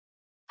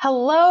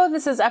Hello,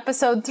 this is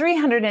episode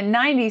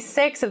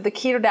 396 of the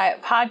Keto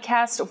Diet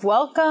Podcast.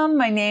 Welcome.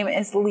 My name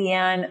is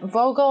Leanne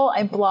Vogel.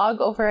 I blog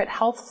over at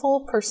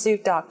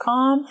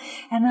healthfulpursuit.com,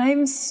 and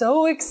I'm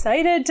so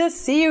excited to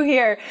see you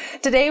here.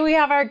 Today we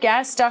have our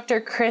guest,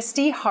 Dr.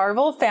 Kristy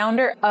Harvell,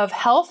 founder of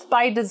Health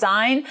by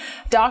Design,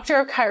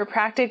 doctor of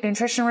chiropractic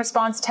nutrition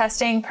response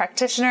testing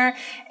practitioner,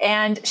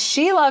 and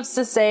she loves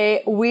to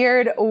say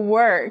weird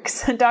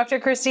works. Dr.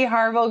 Kristy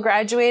Harvell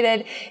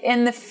graduated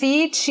in the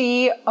Phi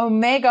Chi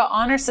Omega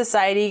Honor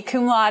Society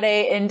cum laude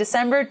in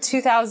December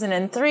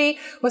 2003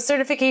 with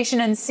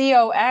certification in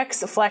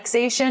COX,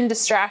 flexation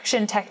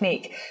distraction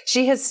technique.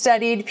 She has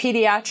studied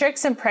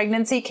pediatrics and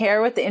pregnancy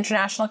care with the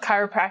International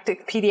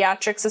Chiropractic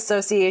Pediatrics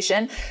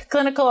Association,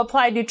 clinical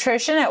applied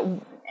nutrition at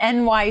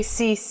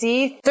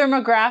NYCC,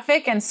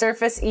 thermographic and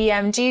surface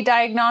EMG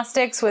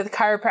diagnostics with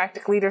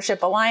Chiropractic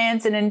Leadership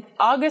Alliance, and in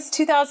August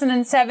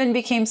 2007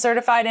 became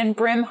certified in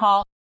Brim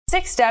Hall.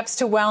 6 Steps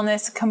to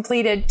Wellness,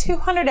 completed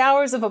 200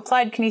 hours of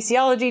applied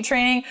kinesiology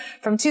training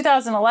from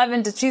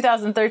 2011 to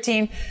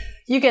 2013.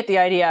 You get the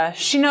idea.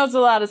 She knows a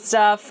lot of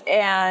stuff,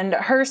 and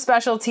her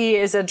specialty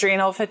is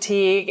adrenal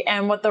fatigue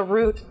and what the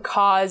root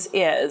cause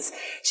is.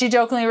 She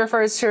jokingly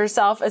refers to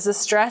herself as a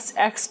stress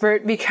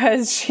expert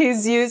because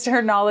she's used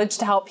her knowledge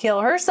to help heal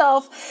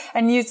herself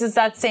and uses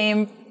that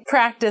same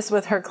practice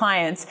with her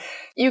clients.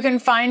 You can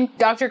find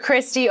Dr.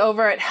 Kristy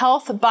over at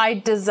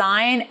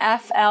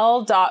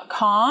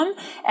healthbydesignfl.com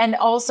and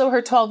also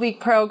her 12-week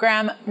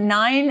program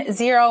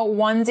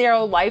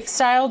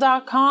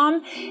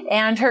 9010lifestyle.com,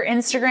 and her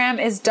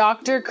Instagram is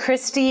Dr.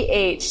 Kristy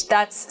H.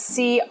 That's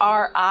CRISTYH.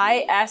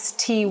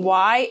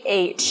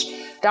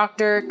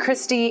 Dr.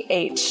 Kristy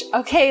H.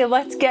 Okay,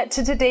 let's get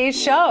to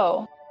today's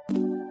show.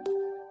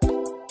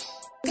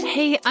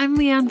 Hey, I'm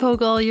Leanne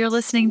Vogel. You're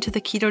listening to the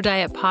Keto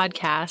Diet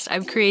Podcast.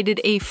 I've created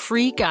a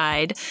free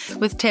guide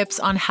with tips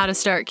on how to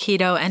start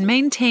keto and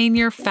maintain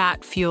your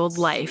fat-fueled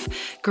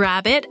life.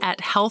 Grab it at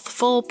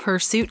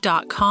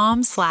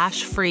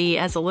healthfulpursuit.com/free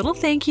as a little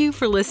thank you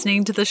for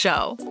listening to the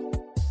show.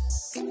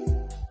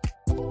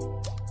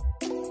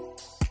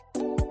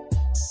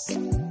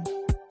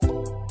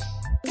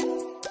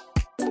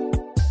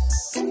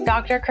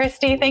 Dr.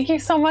 Kristy, thank you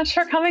so much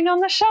for coming on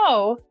the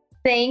show.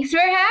 Thanks for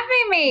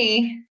having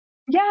me.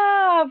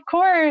 Yeah, of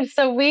course.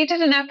 So we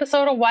did an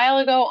episode a while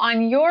ago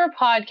on your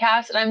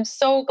podcast, and I'm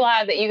so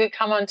glad that you could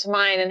come onto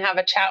mine and have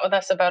a chat with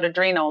us about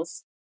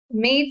adrenals.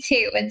 Me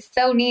too. It's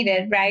so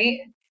needed, right?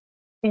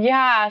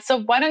 Yeah.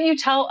 So why don't you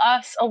tell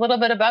us a little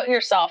bit about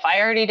yourself? I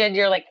already did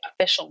your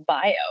official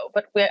bio,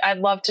 but I'd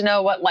love to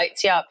know what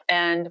lights you up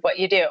and what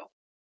you do.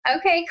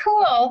 Okay,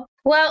 cool.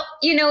 Well,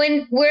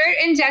 we're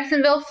in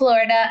Jacksonville,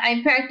 Florida.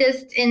 I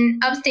practiced in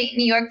upstate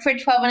New York for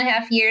 12 and a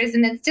half years,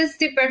 and it's just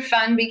super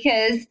fun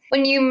because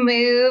when you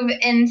move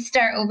and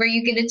start over,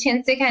 you get a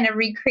chance to kind of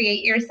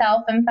recreate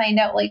yourself and find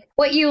out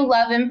what you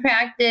love in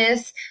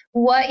practice,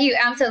 what you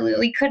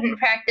absolutely couldn't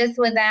practice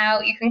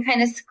without. You can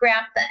kind of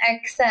scrap the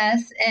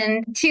excess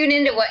and tune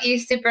into what you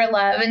super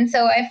love. And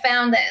so I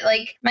found that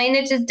my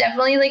niche is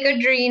definitely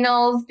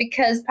adrenals,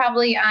 because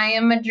probably I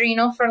am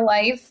adrenal for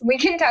life. We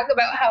can talk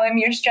about how I'm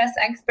your stress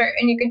expert,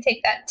 and you could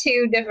take that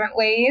 2 different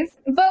ways.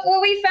 But what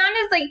we found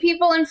is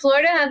people in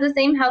Florida have the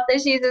same health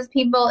issues as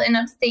people in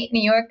upstate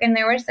New York, and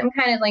there were some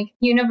kind of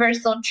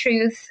universal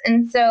truths.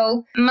 And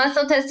so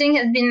muscle testing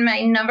has been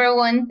my number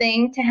one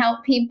thing to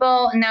help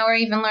people. And now we're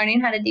even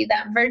learning how to do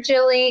that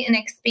virtually and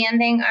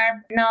expanding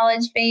our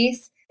knowledge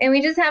base. And we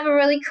just have a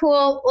really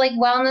cool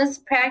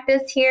wellness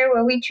practice here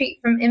where we treat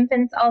from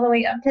infants all the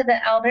way up to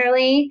the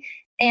elderly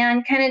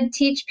and kind of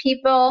teach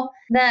people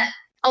that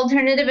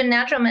alternative and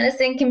natural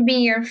medicine can be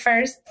your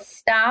first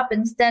stop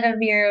instead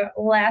of your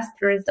last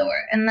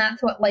resort. And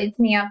that's what lights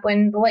me up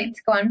when the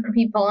lights go on for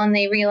people and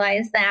they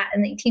realize that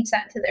and they teach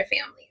that to their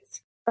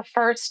families. The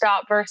first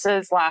stop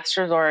versus last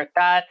resort.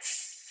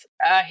 That's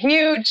a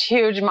huge,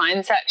 huge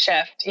mindset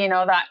shift.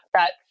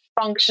 That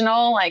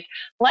functional,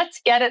 let's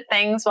get at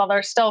things while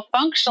they're still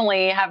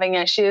functionally having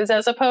issues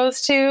as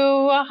opposed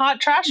to a hot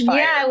trash fire.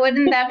 Yeah,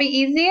 wouldn't that be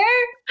easier?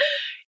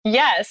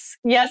 Yes,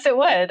 it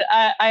would.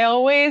 I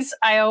always,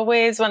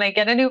 when I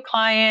get a new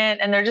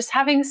client and they're just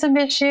having some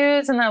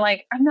issues and they're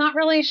like, I'm not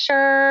really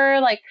sure,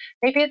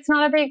 maybe it's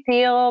not a big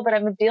deal, but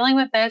I've been dealing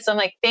with this. I'm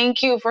like,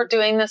 thank you for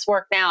doing this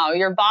work now.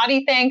 Your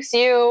body thanks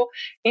you.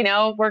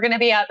 We're going to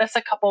be at this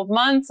a couple of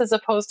months as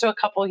opposed to a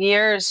couple of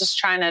years, just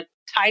trying to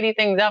tidy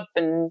things up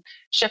and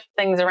shift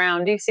things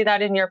around. Do you see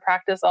that in your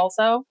practice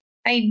also?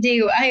 I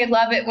do. I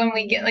love it when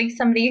we get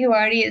somebody who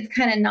already is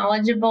kind of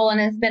knowledgeable and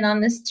has been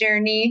on this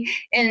journey,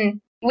 and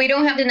we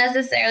don't have to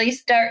necessarily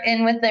start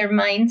in with their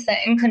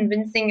mindset and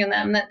convincing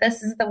them that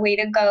this is the way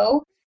to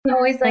go. I'm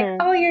always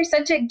oh, you're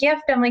such a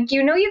gift. I'm like,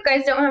 you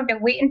guys don't have to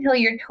wait until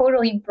you're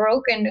totally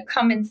broken to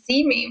come and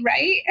see me,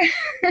 right?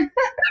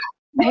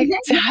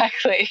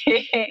 Exactly.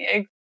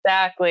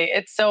 Exactly.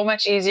 It's so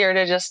much easier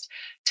to just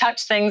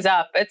touch things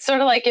up. It's sort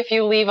of like if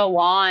you leave a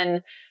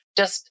lawn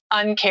just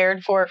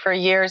uncared for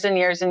years and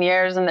years and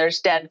years, and there's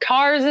dead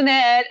cars in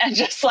it, and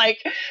just like,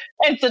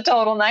 it's a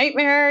total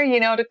nightmare,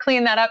 to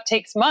clean that up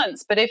takes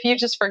months. But if you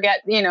just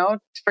forget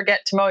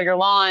to mow your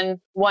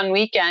lawn one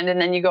weekend and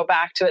then you go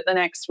back to it the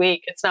next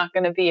week, it's not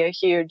going to be a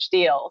huge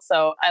deal.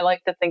 So I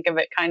like to think of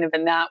it kind of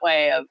in that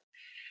way of,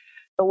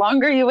 the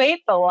longer you wait,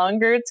 the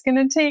longer it's going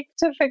to take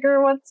to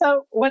figure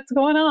what's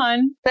going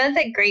on. That's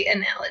a great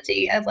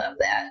analogy. I love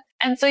that.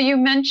 And so you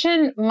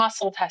mentioned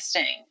muscle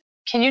testing.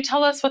 Can you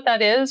tell us what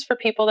that is for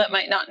people that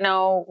might not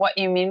know what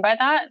you mean by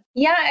that?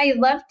 Yeah, I'd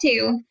love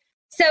to.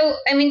 So,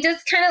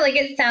 just kind of like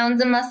it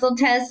sounds, a muscle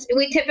test,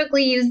 we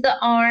typically use the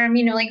arm,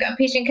 like a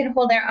patient can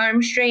hold their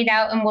arm straight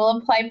out and we'll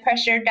apply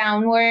pressure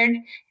downward,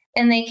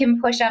 and they can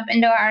push up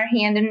into our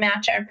hand and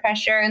match our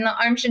pressure, and the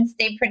arm should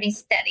stay pretty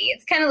steady.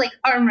 It's kind of like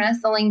arm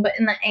wrestling, but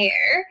in the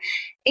air.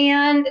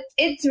 And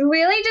it's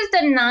really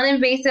just a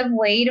non-invasive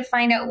way to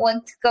find out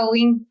what's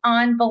going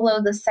on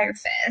below the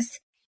surface.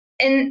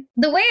 And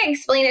the way I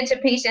explain it to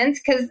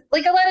patients, because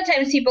like a lot of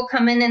times people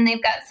come in and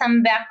they've got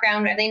some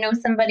background or they know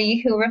somebody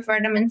who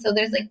referred them, and so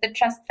there's like the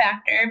trust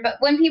factor. But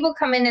when people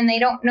come in and they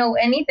don't know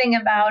anything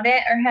about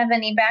it or have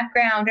any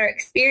background or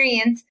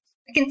experience,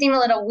 it can seem a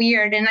little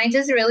weird. And I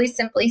just really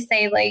simply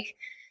say, like,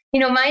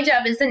 my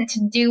job isn't to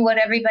do what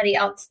everybody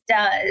else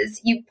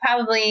does. You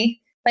probably,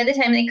 by the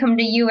time they come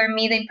to you or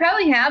me, they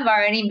probably have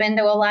already been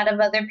to a lot of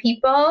other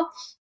people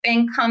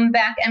and come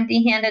back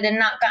empty-handed and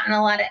not gotten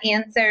a lot of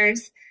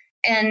answers,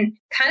 and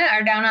kind of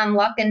are down on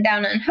luck and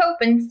down on hope.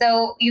 And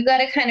so you got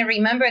to kind of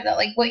remember that,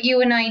 like, what you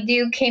and I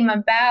do came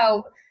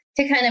about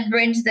to kind of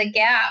bridge the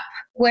gap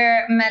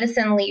where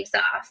medicine leaves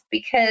off,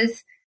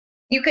 because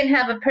you can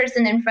have a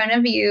person in front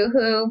of you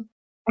who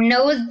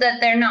knows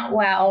that they're not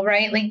well,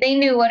 right? Like, they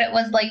knew what it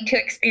was like to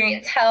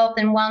experience health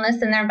and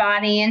wellness in their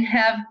body and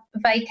have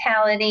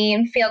vitality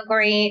and feel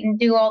great and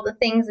do all the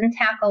things and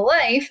tackle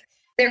life.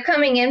 They're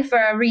coming in for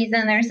a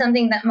reason. There's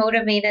something that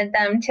motivated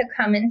them to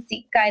come and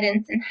seek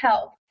guidance and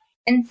help.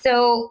 And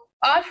so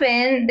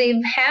often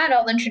they've had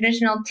all the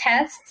traditional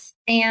tests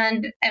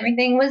and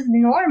everything was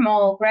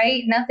normal,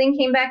 right? Nothing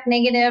came back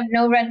negative,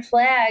 no red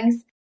flags.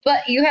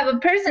 But you have a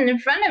person in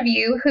front of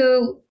you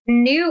who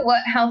knew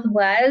what health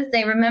was.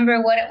 They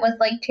remember what it was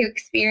like to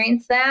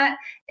experience that.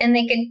 And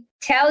they could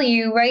tell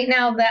you right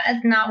now that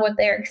is not what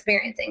they're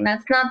experiencing.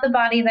 That's not the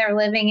body they're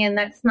living in.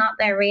 That's not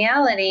their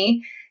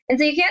reality. And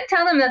so you can't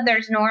tell them that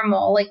there's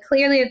normal. Like,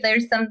 clearly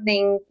there's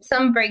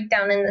some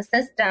breakdown in the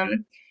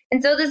system.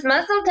 And so this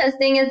muscle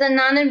testing is a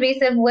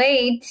non-invasive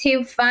way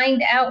to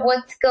find out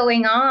what's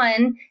going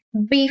on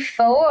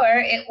before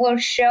it will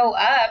show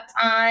up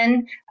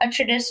on a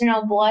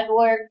traditional blood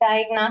work,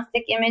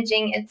 diagnostic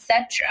imaging,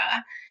 etc.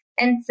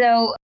 And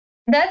so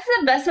that's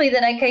the best way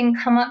that I can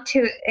come up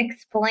to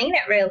explain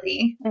it,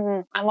 really.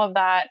 Mm-hmm. I love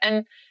that.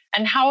 And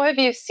how have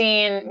you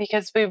seen,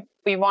 because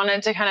we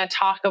wanted to kind of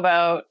talk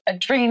about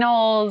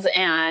adrenals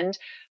and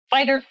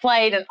fight or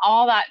flight and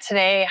all that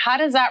today. How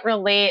does that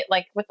relate,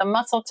 like, with the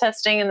muscle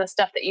testing and the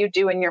stuff that you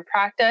do in your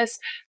practice?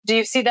 Do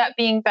you see that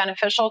being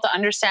beneficial to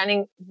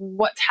understanding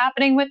what's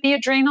happening with the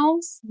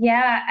adrenals?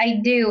 Yeah, I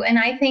do. And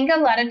I think a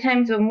lot of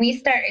times when we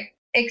start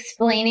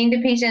explaining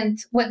to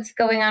patients what's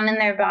going on in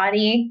their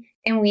body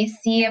and we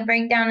see a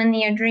breakdown in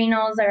the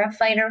adrenals or a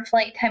fight or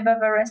flight type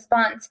of a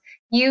response,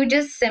 you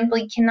just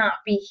simply cannot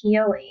be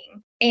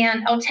healing.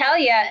 And I'll tell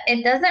you,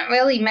 it doesn't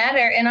really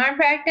matter in our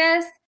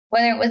practice,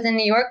 whether it was in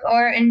New York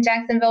or in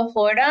Jacksonville,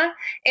 Florida.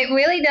 It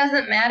really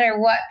doesn't matter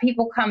what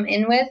people come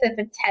in with, if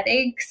it's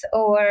headaches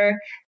or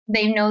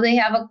they know they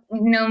have a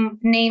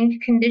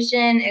named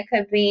condition. It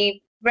could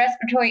be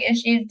respiratory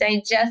issues,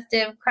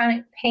 digestive,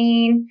 chronic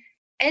pain,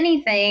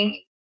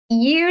 anything.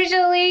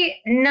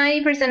 Usually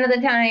 90% of the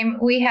time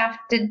we have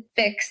to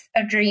fix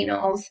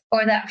adrenals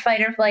or that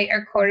fight or flight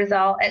or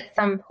cortisol at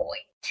some point.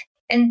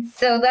 And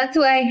so that's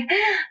why,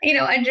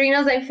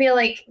 adrenals, I feel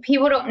like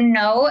people don't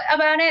know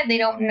about it. They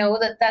don't know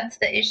that that's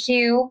the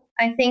issue.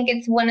 I think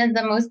it's one of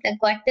the most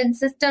neglected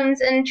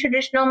systems in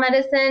traditional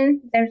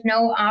medicine. There's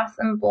no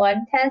awesome blood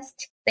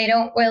test. They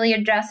don't really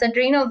address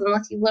adrenals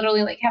unless you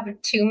literally have a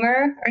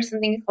tumor or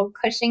something called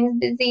Cushing's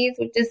disease,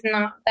 which is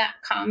not that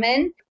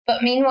common.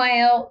 But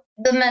meanwhile,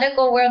 the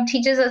medical world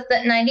teaches us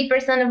that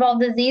 90% of all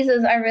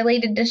diseases are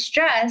related to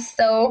stress.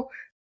 So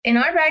in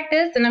our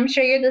practice, and I'm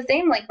sure you're the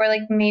same, we're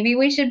like, maybe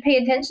we should pay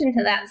attention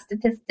to that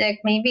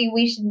statistic. Maybe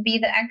we should be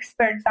the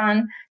experts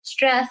on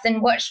stress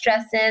and what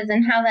stress is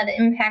and how that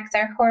impacts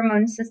our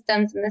hormone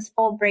systems and this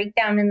full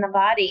breakdown in the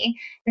body.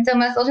 And so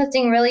muscle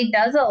testing really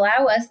does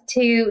allow us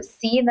to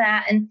see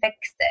that and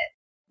fix it.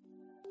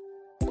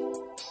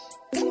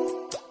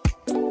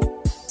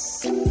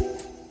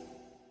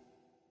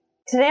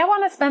 Today, I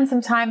want to spend some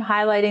time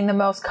highlighting the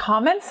most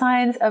common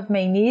signs of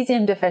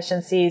magnesium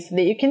deficiency so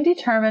that you can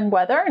determine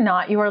whether or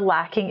not you are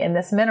lacking in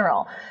this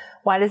mineral.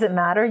 Why does it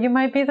matter, you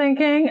might be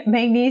thinking?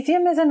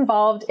 Magnesium is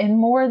involved in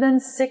more than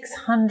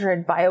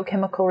 600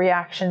 biochemical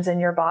reactions in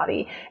your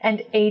body,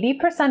 and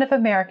 80% of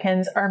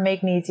Americans are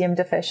magnesium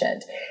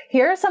deficient.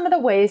 Here are some of the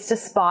ways to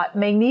spot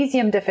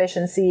magnesium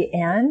deficiency,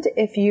 and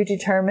if you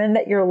determine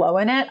that you're low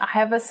in it, I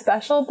have a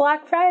special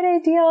Black Friday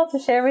deal to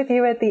share with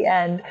you at the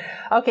end.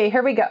 Okay,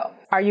 here we go.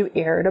 Are you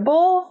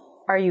irritable?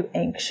 Are you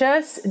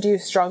anxious? Do you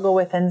struggle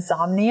with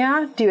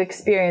insomnia? Do you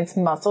experience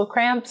muscle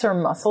cramps or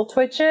muscle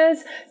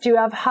twitches? Do you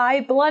have high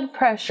blood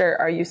pressure?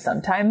 Are you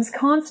sometimes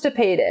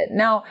constipated?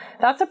 Now,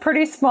 that's a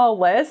pretty small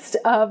list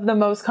of the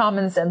most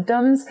common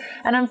symptoms.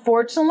 And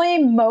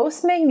unfortunately,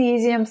 most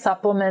magnesium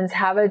supplements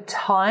have a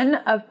ton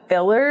of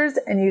fillers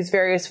and use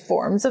various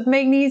forms of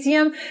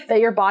magnesium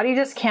that your body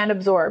just can't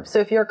absorb. So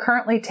if you're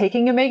currently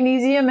taking a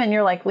magnesium and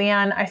you're like,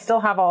 Leanne, I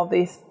still have all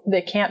these,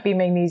 they can't be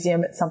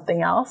magnesium, it's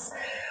something else,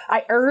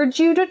 I urge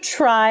you to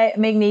try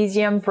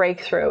Magnesium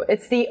Breakthrough.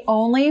 It's the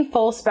only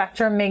full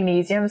spectrum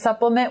magnesium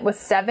supplement with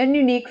 7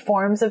 unique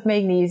forms of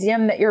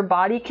magnesium that your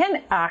body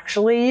can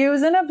actually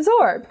use and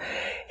absorb.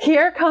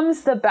 Here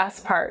comes the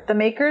best part. The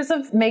makers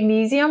of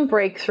Magnesium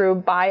Breakthrough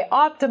by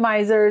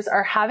Optimizers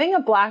are having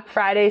a Black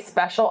Friday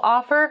special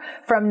offer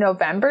from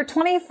November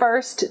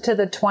 21st to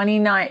the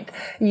 29th.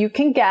 You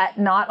can get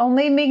not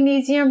only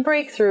Magnesium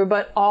Breakthrough,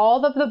 but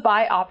all of the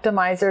by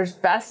Optimizers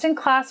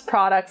best-in-class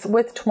products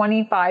with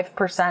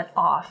 25%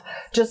 off.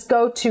 Just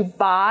go to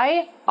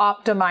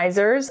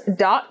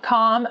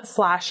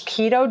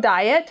bioptimizers.com/keto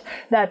diet.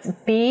 That's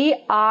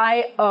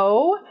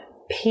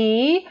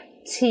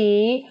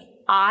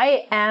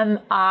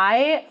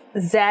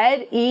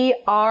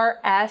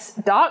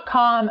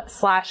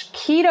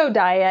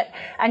diet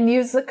and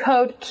use the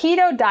code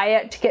keto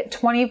diet to get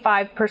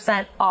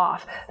 25%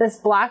 off. This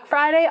Black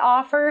Friday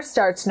offer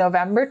starts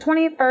November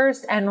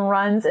 21st and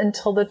runs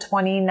until the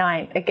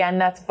 29th. Again,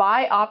 that's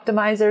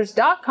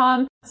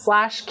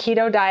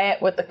bioptimizers.com/keto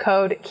diet with the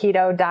code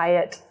keto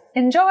diet.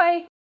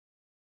 Enjoy.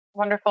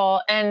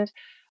 Wonderful. And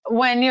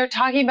when you're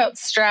talking about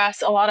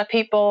stress, a lot of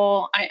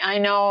people, I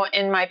know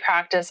in my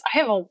practice, I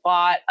have a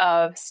lot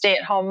of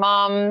stay-at-home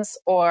moms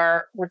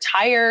or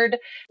retired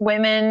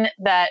women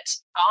that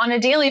on a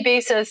daily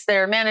basis,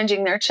 they're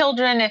managing their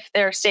children if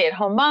they're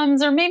stay-at-home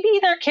moms, or maybe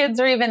their kids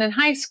are even in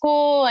high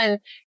school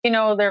and,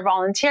 they're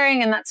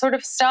volunteering and that sort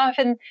of stuff.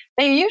 And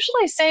they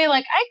usually say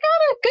like, I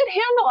got a good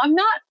handle. I'm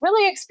not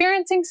really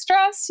experiencing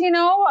stress,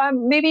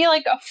 maybe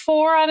like a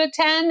 4 out of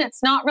 10.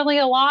 It's not really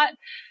a lot.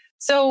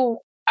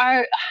 So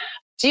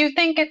do you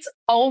think it's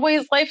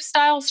always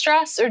lifestyle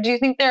stress, or do you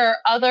think there are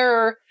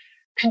other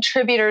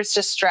contributors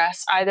to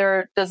stress?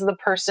 Either does the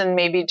person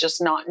maybe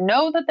just not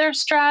know that they're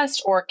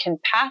stressed, or can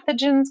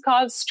pathogens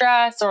cause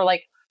stress? Or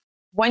like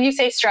when you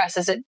say stress,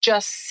 is it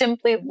just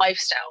simply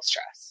lifestyle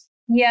stress?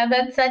 Yeah,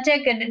 that's such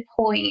a good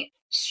point.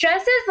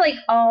 Stress is like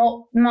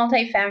all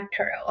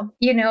multifactorial,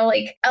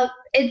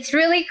 it's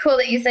really cool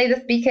that you say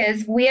this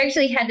because we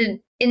actually had to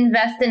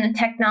invest in a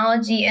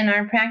technology in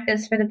our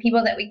practice for the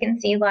people that we can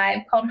see live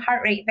called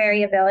heart rate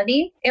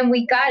variability. And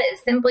we got it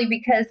simply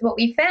because what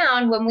we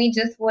found when we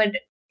just would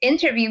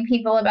interview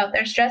people about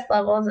their stress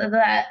levels is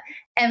that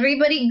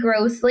everybody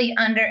grossly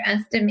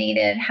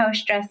underestimated how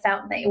stressed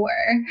out they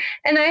were.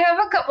 And I have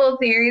a couple of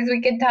theories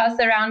we could toss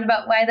around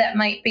about why that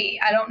might be.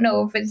 I don't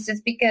know if it's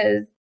just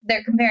because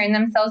they're comparing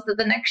themselves to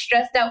the next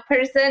stressed out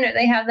person, or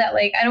they have that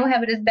like, I don't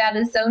have it as bad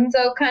as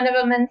so-and-so kind of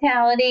a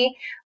mentality.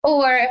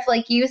 Or if,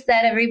 like you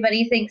said,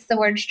 everybody thinks the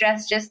word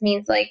stress just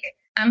means like,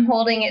 I'm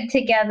holding it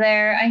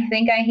together. I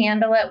think I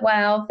handle it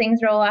well.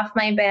 Things roll off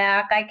my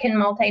back. I can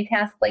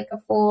multitask like a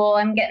fool.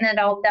 I'm getting it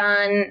all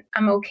done.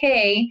 I'm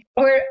okay.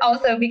 Or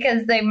also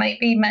because they might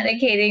be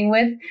medicating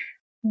with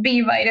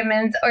B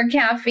vitamins or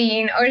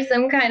caffeine or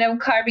some kind of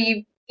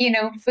carby,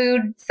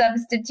 food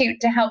substitute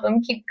to help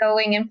them keep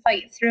going and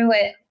fight through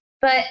it.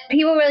 But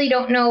people really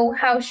don't know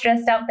how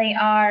stressed out they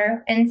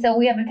are. And so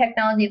we have a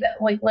technology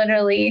that like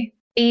literally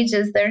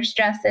ages their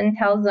stress and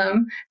tells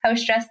them how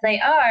stressed they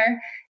are.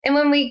 And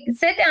when we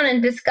sit down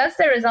and discuss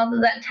the results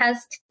of that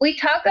test, we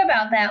talk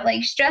about that.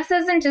 Like stress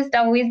isn't just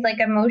always like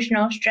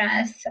emotional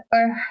stress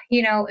or,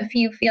 if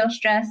you feel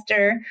stressed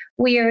or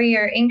weary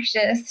or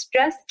anxious.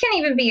 Stress can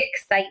even be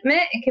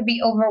excitement. It could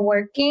be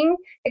overworking.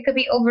 It could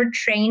be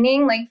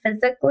overtraining, like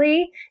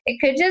physically. It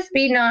could just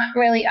be not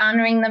really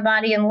honoring the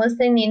body and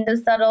listening to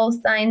subtle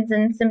signs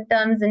and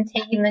symptoms and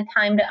taking the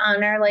time to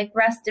honor like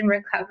rest and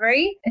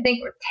recovery. I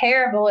think we're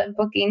terrible at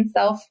booking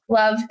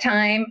self-love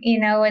time,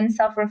 and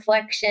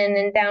self-reflection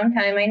and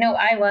downtime. I know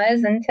I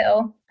was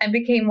until I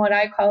became what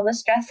I call the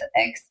stress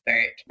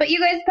expert. But you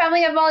guys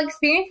probably have all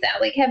experienced that.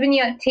 Like, haven't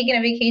you taken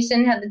a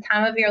vacation, had the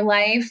time of your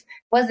life,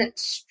 wasn't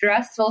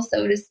stressful,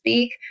 so to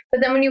speak, but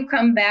then when you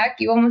come back,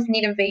 you almost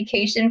need a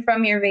vacation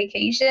from your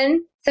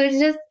vacation. So it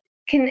just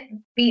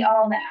can be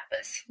all that,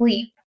 but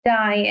sleep,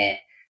 diet,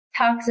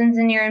 toxins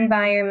in your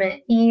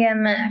environment,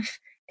 EMF,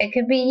 It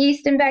could be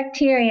yeast and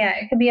bacteria.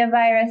 It could be a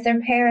virus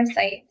or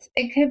parasites.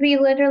 It could be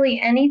literally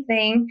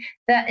anything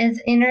that is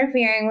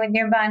interfering with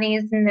your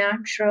body's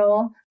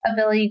natural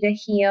ability to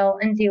heal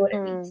and do what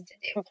it needs to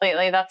do.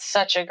 Completely. That's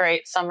such a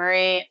great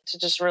summary to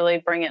just really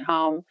bring it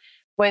home.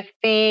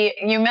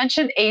 You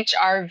mentioned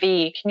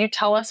HRV. Can you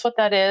tell us what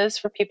that is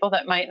for people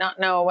that might not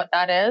know what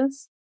that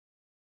is?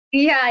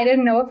 Yeah, I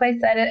didn't know if I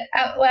said it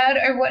out loud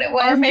or what it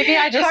was. Or maybe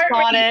I just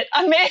thought it.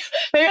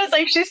 Maybe I was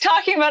like, she's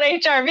talking about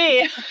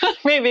HRV.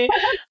 Maybe.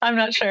 I'm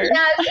not sure.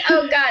 Yes.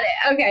 Oh, got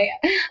it. Okay.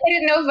 I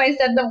didn't know if I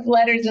said the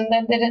letters and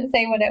then didn't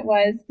say what it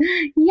was.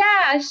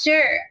 Yeah,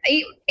 sure.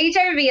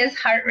 HRV is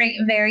heart rate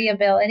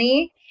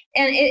variability.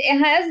 And it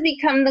has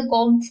become the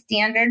gold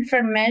standard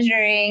for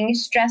measuring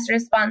stress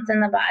response in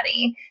the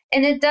body.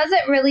 And it does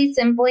it really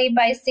simply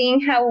by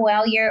seeing how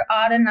well your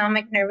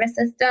autonomic nervous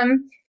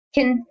system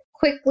can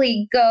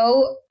quickly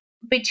go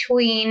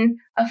between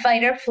a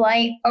fight or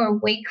flight or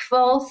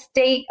wakeful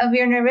state of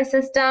your nervous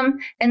system,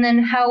 and then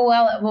how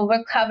well it will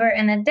recover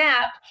and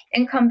adapt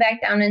and come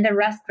back down into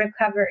rest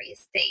recovery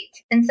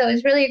state. And so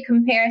it's really a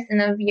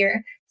comparison of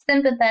your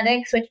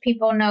sympathetics, which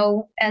people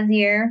know as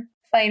your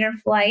fight or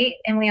flight,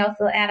 and we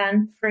also add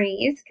on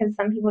freeze because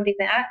some people do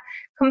that,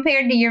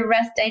 compared to your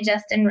rest,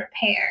 digest, and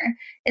repair.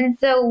 And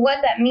so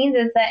what that means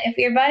is that if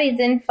your body's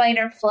in fight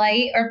or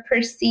flight or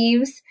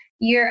perceives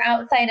your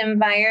outside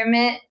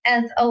environment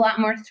as a lot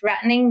more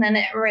threatening than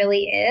it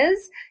really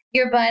is,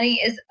 your body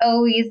is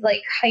always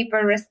like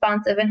hyper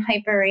responsive and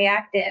hyper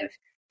reactive.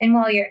 And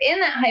while you're in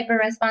that hyper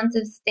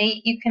responsive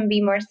state, you can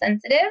be more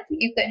sensitive.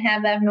 You could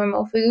have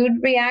abnormal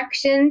food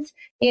reactions.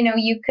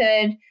 You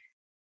could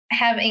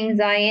have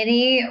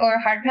anxiety or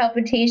heart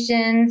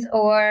palpitations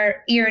or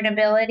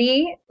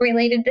irritability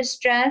related to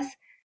stress.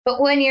 But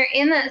when you're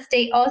in that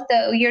state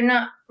also, you're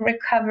not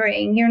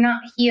recovering, you're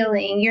not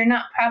healing, you're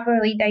not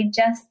properly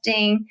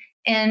digesting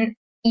and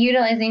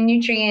utilizing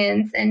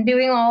nutrients and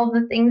doing all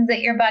the things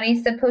that your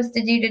body's supposed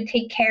to do to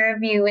take care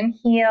of you and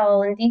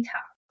heal and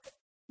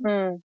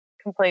detox.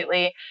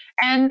 Completely.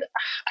 And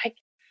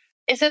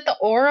is it the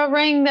Aura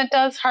Ring that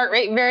does heart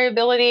rate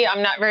variability?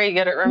 I'm not very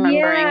good at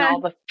remembering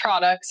all the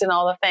products and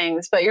all the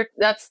things, but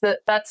that's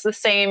the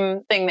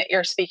same thing that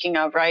you're speaking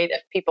of, right?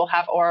 If people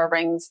have Aura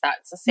Rings,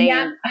 that's the same.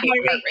 Yeah,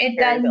 it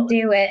does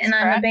do it. And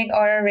I'm a big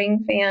Aura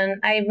Ring fan.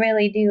 I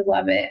really do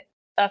love it.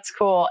 That's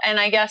cool. And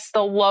I guess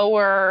the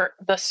lower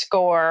the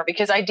score,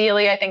 because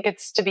ideally I think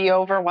it's to be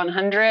over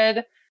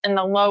 100. And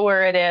the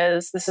lower it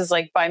is, this is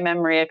like by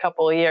memory a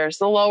couple of years,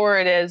 the lower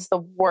it is, the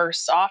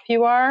worse off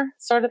you are,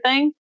 sort of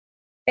thing.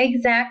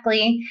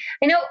 Exactly.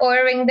 I know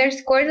Aura Ring, their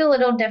score's a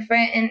little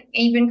different, and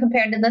even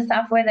compared to the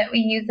software that we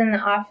use in the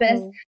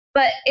office.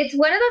 But it's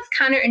one of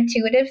those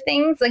counterintuitive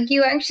things. Like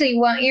you actually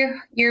want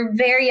your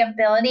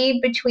variability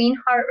between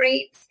heart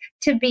rates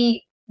to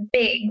be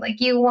big.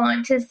 Like you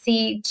want to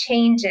see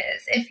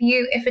changes.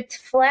 If it's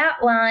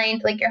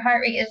flatlined, like your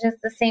heart rate is just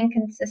the same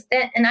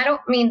consistent. And I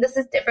don't mean this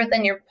is different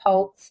than your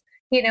pulse.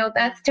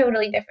 That's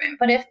totally different.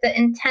 But if the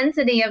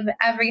intensity of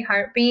every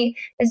heartbeat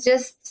is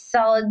just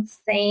solid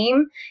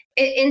same,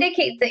 it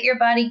indicates that your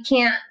body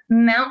can't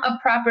mount a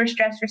proper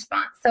stress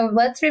response. So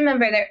let's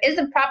remember there is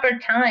a proper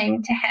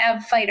time to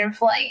have fight or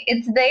flight.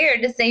 It's there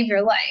to save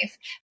your life.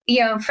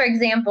 For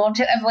example,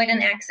 to avoid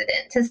an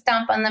accident, to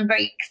stomp on the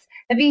brakes.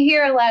 If you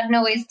hear a loud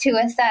noise, to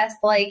assess,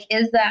 like,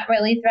 is that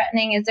really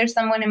threatening? Is there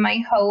someone in my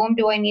home?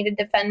 Do I need to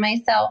defend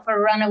myself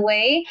or run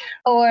away?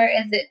 Or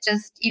is it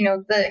just,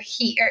 the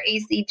heat or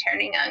AC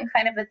turning on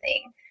kind of a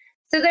thing?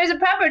 So there's a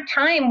proper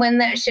time when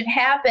that should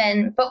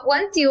happen. But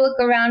once you look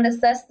around,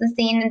 assess the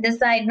scene, and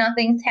decide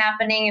nothing's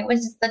happening, it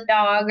was just the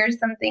dog or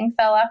something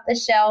fell off the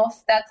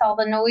shelf, that's all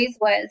the noise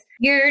was,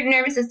 your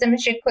nervous system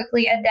should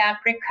quickly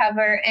adapt,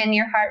 recover, and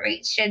your heart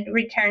rate should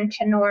return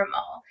to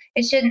normal.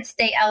 It shouldn't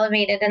stay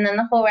elevated, and then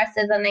the whole rest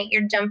of the night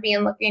you're jumpy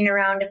and looking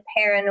around and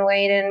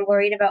paranoid and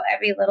worried about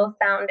every little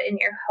sound in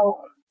your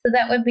home. So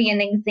that would be an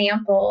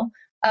example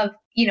of,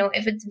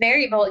 if it's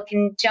variable, it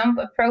can jump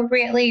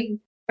appropriately,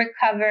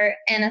 recover,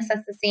 and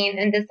assess the scene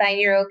and decide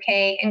you're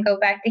okay and go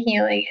back to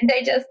healing and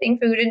digesting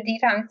food and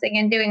detoxing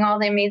and doing all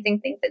the amazing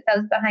things it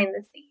does behind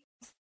the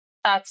scenes.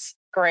 That's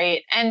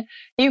great. And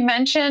you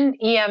mentioned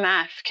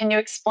EMF. Can you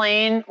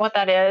explain what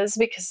that is?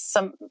 Because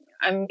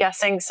I'm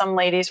guessing some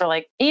ladies were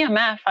like,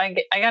 EMF, I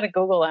got to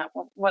Google that.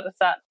 What is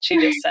that she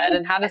just said?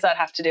 And how does that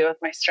have to do with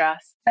my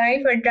stress?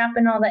 Sorry for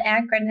dropping all the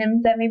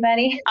acronyms,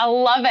 everybody. I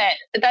love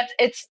it.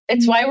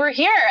 It's why we're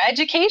here.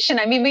 Education.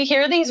 I mean, we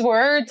hear these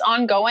words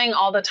ongoing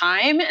all the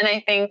time. And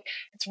I think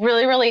it's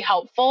really, really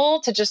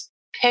helpful to just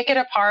pick it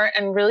apart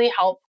and really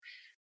help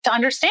to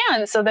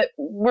understand so that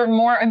we're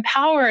more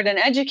empowered and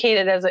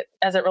educated as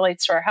it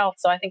relates to our health.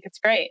 So I think it's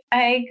great.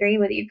 I agree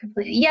with you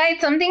completely. Yeah,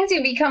 some things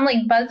you become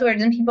like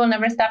buzzwords and people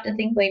never stop to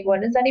think like,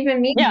 what does that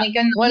even mean? Yeah. You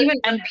can even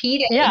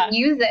repeat it and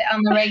use it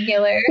on the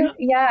regular.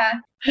 Yeah.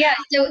 Yeah,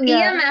 so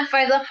Yeah. EMF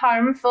are the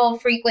harmful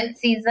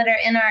frequencies that are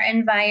in our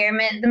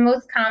environment. The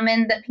most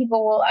common that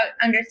people will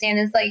understand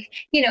is like,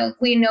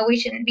 we know we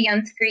shouldn't be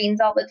on screens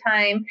all the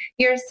time.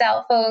 Your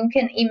cell phone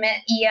can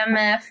emit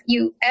EMF.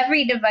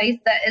 Every device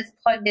that is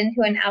plugged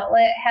into an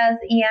outlet has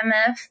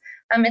EMF.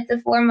 It's a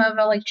form of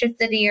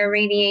electricity or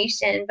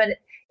radiation, but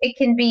it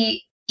can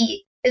be,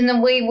 in the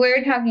way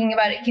we're talking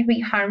about it, can be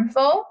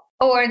harmful,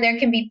 or there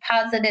can be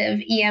positive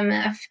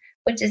EMF,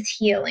 which is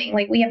healing.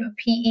 Like we have a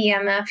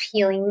PEMF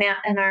healing mat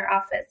in our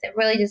office. It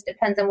really just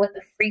depends on what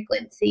the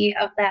frequency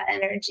of that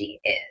energy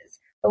is.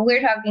 But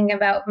we're talking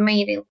about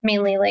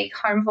mainly like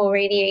harmful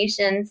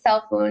radiation,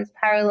 cell phones,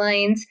 power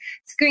lines,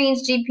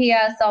 screens,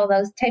 GPS, all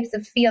those types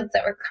of fields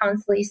that we're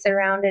constantly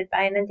surrounded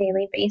by on a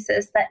daily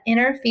basis that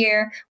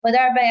interfere with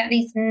our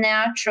body's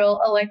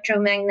natural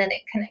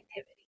electromagnetic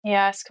connectivity.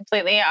 Yes,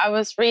 completely. I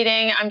was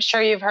reading, I'm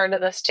sure you've heard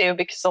of this too,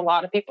 because a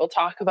lot of people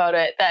talk about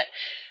it, that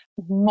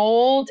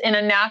mold in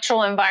a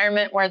natural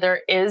environment where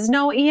there is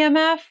no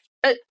EMF,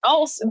 it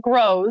also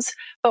grows,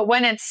 but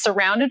when it's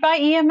surrounded by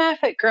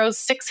EMF, it grows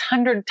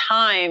 600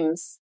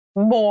 times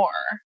more.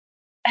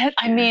 And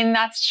I mean,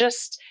 that's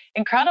just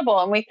incredible.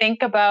 And we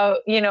think about,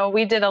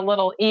 we did a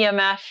little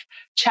EMF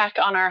check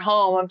on our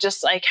home of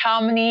just like how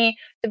many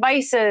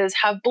devices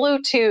have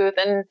Bluetooth,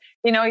 and,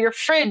 your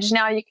fridge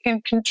now you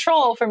can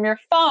control from your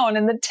phone,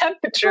 and the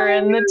temperature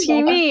and the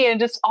TV and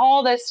just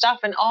all this stuff,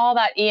 and all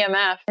that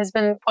EMF has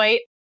been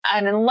quite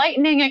an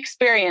enlightening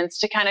experience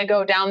to kind of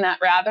go down that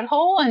rabbit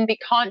hole and be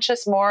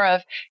conscious more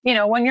of,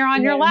 when you're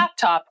on your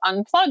laptop,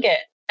 unplug it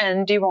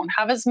and you won't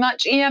have as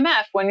much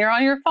EMF. When you're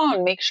on your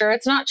phone, make sure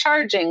it's not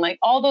charging. Like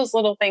all those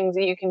little things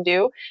that you can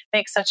do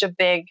make such a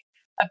big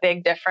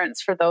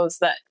difference for those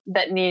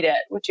that need it.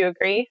 Would you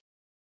agree?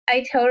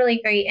 I totally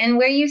agree. And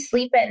where you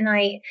sleep at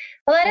night,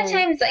 a lot of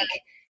times, like,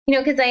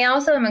 because I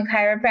also am a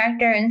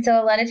chiropractor. And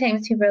so a lot of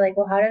times people are like,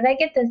 well, how did I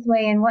get this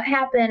way? And what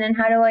happened? And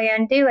how do I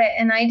undo it?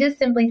 And I just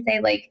simply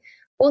say, like,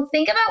 well,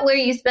 think about where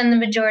you spend the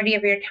majority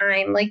of your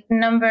time, like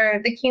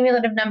the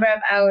cumulative number of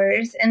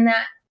hours. And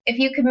that if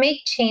you could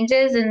make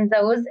changes in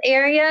those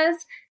areas,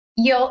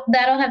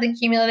 that'll have the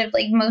cumulative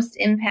most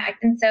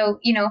impact. And so,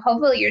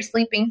 hopefully you're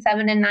sleeping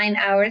 7 to 9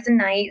 hours a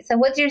night. So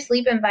what's your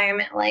sleep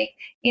environment like?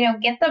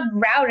 Get the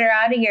router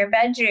out of your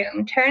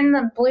bedroom, turn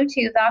the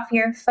Bluetooth off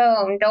your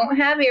phone. Don't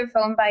have your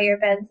phone by your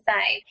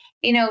bedside.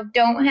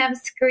 Don't have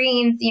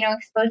screens,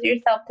 expose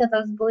yourself to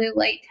those blue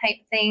light type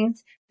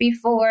things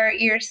before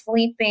you're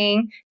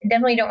sleeping.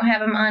 Definitely don't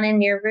have them on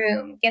in your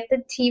room. Get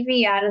the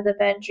TV out of the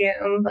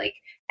bedroom, like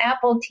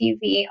Apple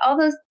TV. All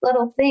those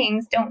little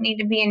things don't need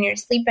to be in your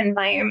sleep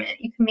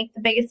environment. You can make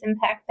the biggest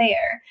impact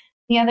there.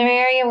 The other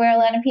area where a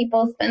lot of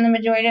people spend the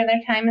majority of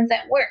their time is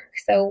at work.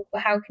 So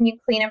how can you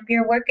clean up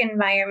your work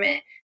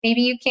environment?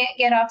 Maybe you can't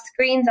get off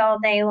screens all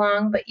day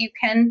long, but you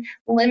can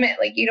limit,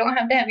 you don't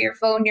have to have your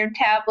phone, your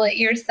tablet,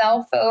 your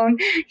cell phone,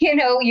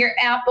 your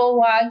Apple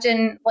Watch,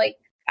 and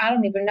I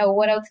don't even know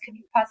what else could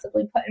you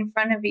possibly put in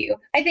front of you.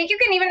 I think you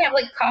can even have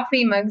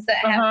coffee mugs that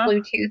have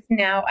Bluetooth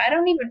now. I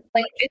don't even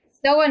it's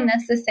so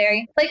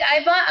unnecessary.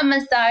 I bought a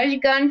massage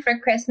gun for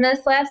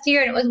Christmas last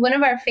year, and it was one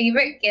of our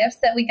favorite gifts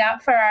that we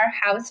got for our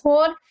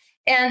household.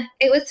 And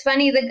it was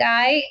funny, the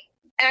guy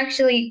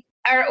actually,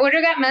 our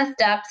order got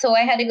messed up, so I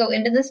had to go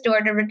into the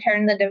store to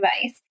return the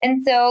device.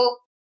 And so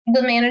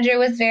the manager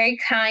was very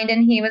kind,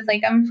 and he was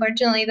like,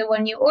 unfortunately, the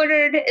one you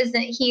ordered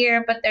isn't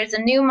here, but there's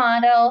a new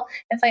model.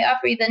 If I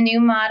offer you the new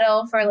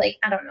model for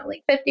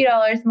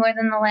 $50 more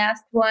than the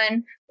last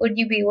one, would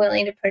you be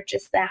willing to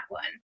purchase that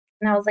one?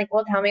 And I was like,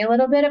 well, tell me a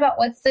little bit about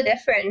what's the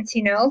difference,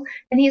 And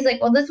he's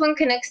like, well, this one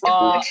connects to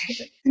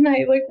Bluetooth. And I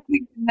looked at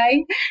the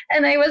guy,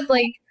 and I was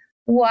like,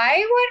 why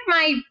would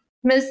my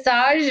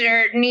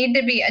massager need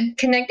to be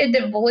connected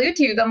to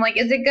Bluetooth? I'm like,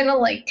 is it gonna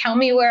like tell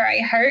me where I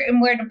hurt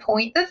and where to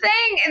point the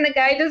thing? And the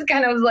guy just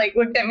kind of was like,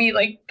 looked at me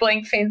like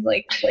blank face,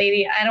 like,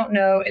 lady, I don't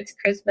know, it's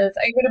Christmas,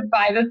 are you gonna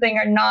buy the thing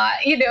or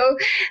not, you know?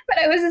 But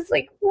I was just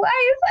like,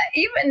 why is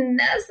that even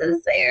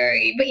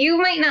necessary? But you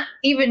might not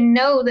even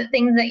know that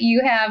things that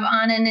you have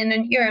on and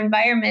in your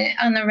environment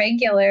on the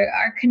regular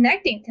are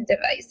connecting to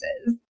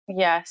devices.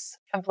 Yes,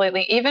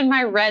 completely. Even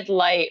my red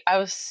light, I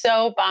was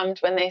so bummed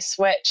when they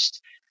switched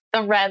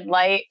the red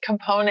light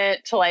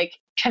component to like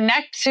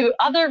connect to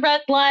other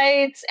red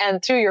lights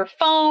and through your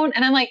phone.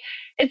 And I'm like,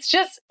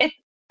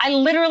 I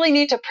literally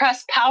need to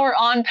press power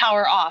on,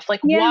 power off.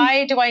 Like,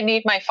 why do I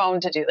need my phone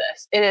to do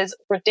this? It is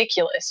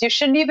ridiculous. You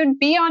shouldn't even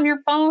be on your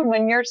phone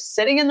when you're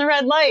sitting in the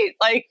red light.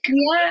 Like,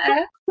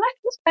 yeah,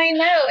 I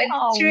know,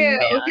 it's true.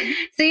 Man.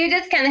 So you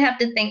just kind of have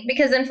to think,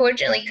 because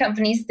unfortunately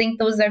companies think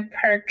those are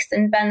perks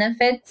and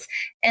benefits,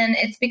 and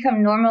it's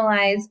become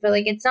normalized, but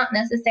like it's not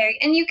necessary.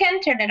 And you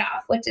can turn it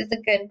off, which is a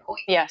good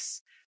point.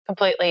 Yes,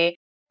 completely.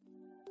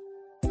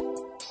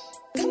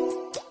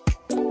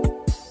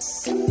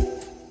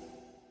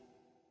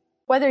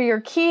 Whether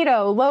you're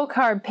keto, low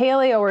carb,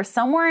 paleo, or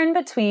somewhere in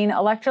between,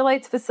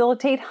 electrolytes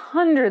facilitate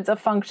hundreds of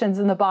functions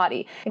in the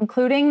body,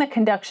 including the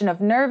conduction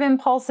of nerve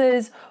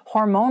impulses,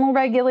 hormonal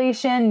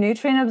regulation,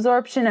 nutrient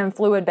absorption, and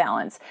fluid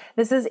balance.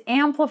 This is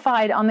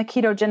amplified on the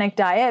ketogenic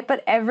diet,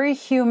 but every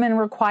human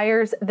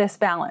requires this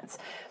balance.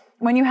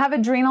 When you have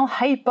adrenal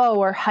hypo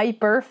or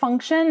hyper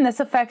function, this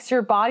affects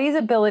your body's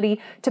ability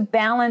to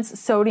balance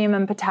sodium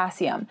and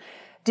potassium.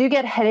 Do you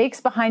get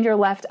headaches behind your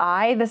left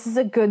eye? This is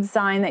a good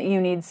sign that you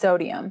need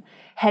sodium.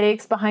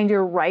 Headaches behind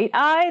your right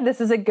eye?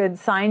 This is a good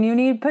sign you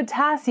need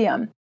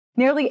potassium.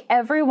 Nearly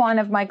every one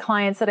of my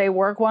clients that I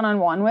work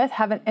one-on-one with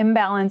have an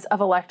imbalance of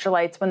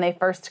electrolytes when they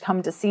first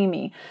come to see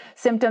me.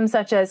 Symptoms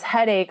such as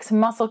headaches,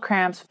 muscle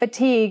cramps,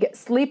 fatigue,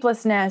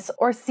 sleeplessness,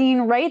 or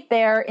seen right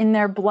there in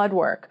their blood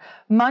work.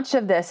 Much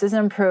of this is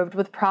improved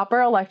with proper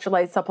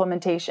electrolyte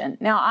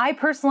supplementation. Now, I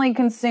personally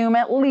consume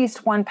at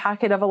least 1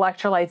 packet of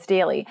electrolytes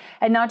daily,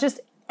 and not just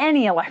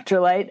any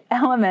electrolyte,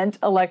 Element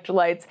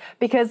electrolytes,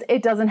 because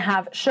it doesn't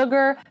have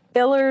sugar,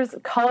 fillers,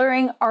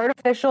 coloring,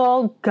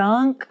 artificial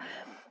gunk,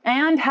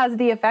 and has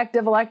the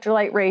effective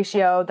electrolyte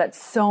ratio that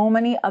so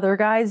many other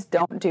guys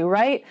don't do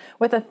right,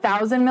 with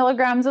 1,000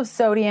 milligrams of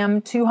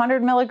sodium,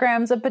 200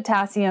 milligrams of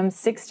potassium,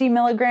 60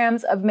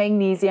 milligrams of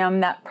magnesium,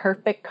 that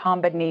perfect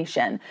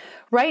combination.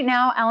 Right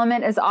now,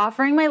 Element is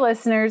offering my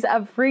listeners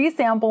a free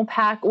sample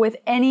pack with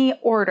any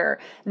order.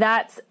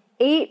 That's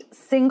 8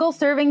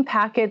 single-serving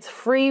packets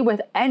free with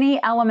any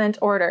Element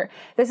order.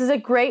 This is a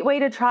great way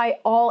to try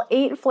all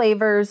 8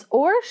 flavors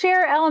or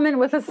share Element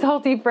with a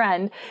salty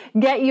friend.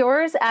 Get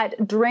yours at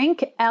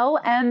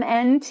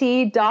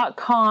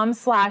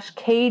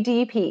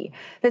drinklmnt.com/KDP.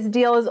 This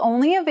deal is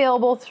only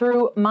available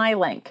through my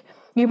link.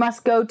 You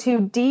must go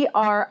to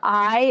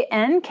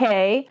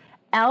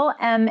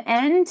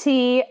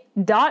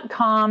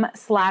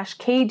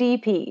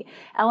drinklmnt.com/KDP.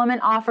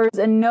 Element offers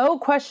a no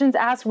questions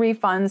asked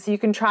refund, so you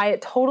can try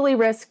it totally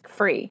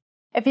risk-free.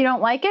 If you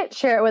don't like it,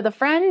 share it with a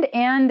friend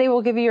and they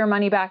will give you your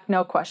money back,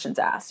 no questions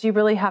asked. You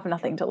really have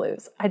nothing to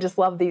lose. I just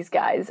love these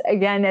guys.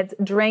 Again, it's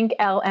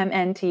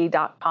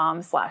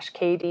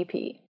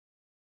drinklmnt.com/KDP.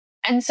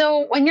 And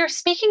so when you're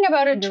speaking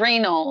about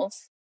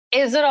adrenals,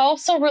 is it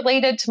also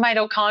related to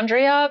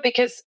mitochondria?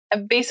 Because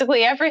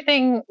basically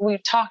everything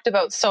we've talked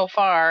about so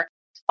far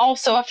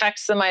also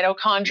affects the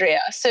mitochondria.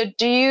 So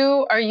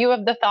are you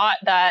of the thought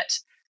that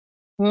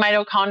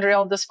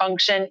mitochondrial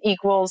dysfunction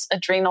equals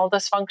adrenal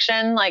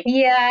dysfunction?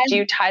 Yeah, do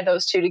you tie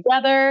those two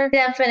together?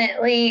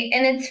 Definitely.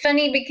 And it's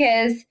funny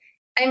because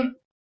I'm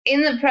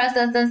in the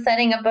process of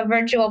setting up a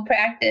virtual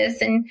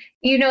practice, and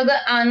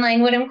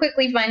what I'm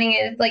quickly finding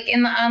is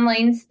in the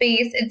online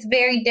space, it's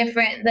very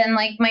different than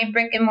my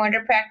brick and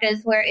mortar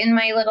practice, where in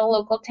my little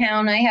local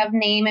town, I have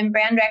name and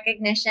brand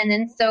recognition.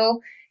 And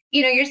so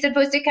you're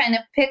supposed to kind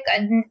of pick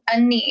a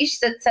niche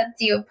that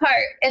sets you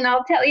apart. And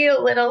I'll tell you a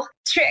little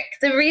trick.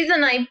 The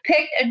reason I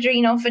picked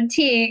adrenal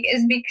fatigue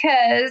is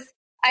because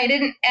I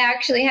didn't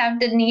actually have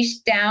to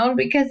niche down,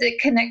 because it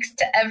connects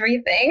to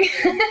everything.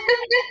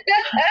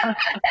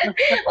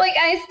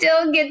 I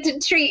still get to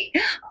treat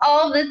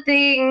all the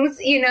things,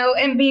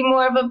 and be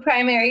more of a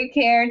primary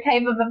care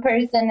type of a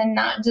person and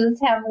not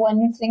just have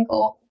one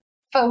single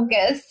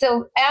focus.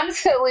 So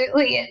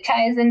absolutely it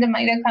ties into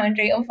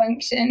mitochondrial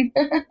function.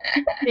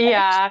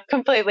 Yeah,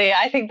 completely.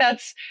 I think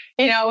that's,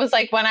 it was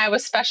like when I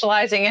was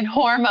specializing in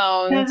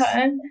hormones,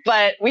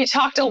 but we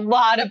talked a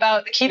lot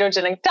about the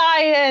ketogenic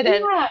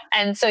diet.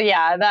 And so,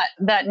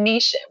 that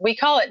niche, we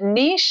call it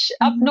niche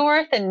up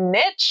north and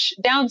niche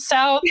down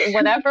south,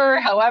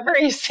 whatever, however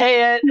you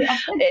say it,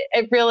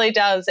 it really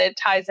does. It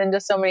ties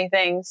into so many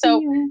things.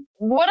 So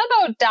what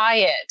about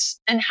diet,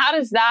 and how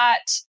does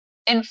that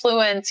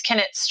influence? Can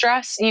it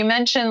stress? You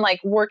mentioned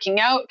working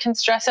out can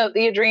stress out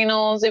the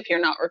adrenals if you're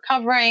not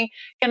recovering.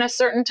 Can a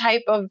certain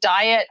type of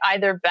diet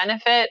either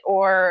benefit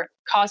or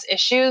cause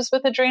issues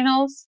with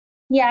adrenals?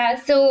 Yeah.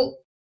 So,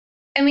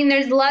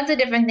 there's lots of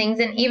different things.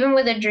 And even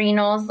with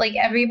adrenals,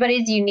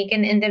 everybody's unique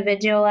and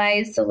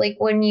individualized. So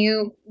when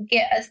you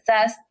get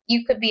assessed,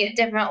 you could be at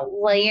different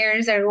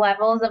layers or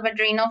levels of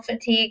adrenal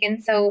fatigue.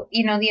 And so,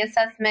 the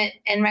assessment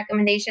and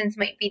recommendations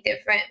might be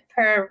different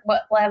per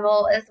what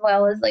level, as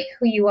well as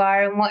who you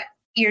are and what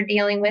you're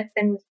dealing with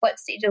and what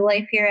stage of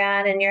life you're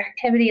at and your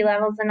activity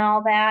levels and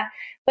all that.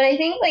 But I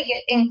think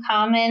in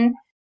common,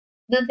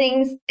 the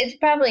things, it's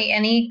probably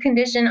any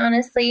condition,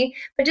 honestly,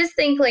 but just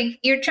think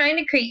you're trying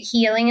to create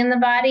healing in the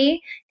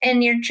body,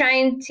 and you're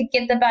trying to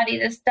get the body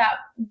to stop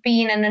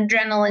being an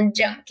adrenaline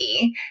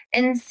junkie.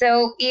 And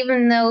so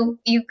even though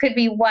you could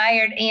be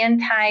wired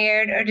and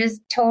tired or just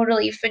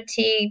totally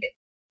fatigued,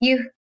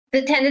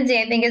 the tendency,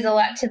 I think, is a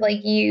lot to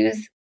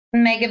use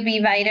mega B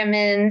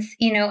vitamins,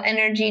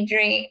 energy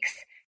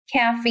drinks,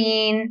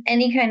 caffeine,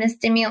 any kind of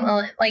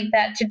stimulant like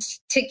that to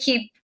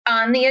keep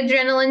on the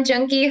adrenaline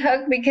junkie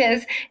hook,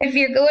 because if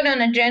you're going on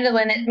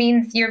adrenaline, it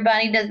means your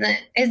body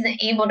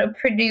isn't able to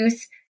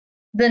produce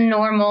the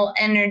normal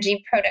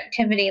energy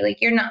productivity.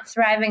 Like you're not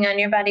thriving on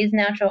your body's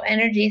natural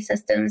energy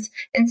systems.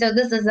 And so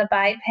this is a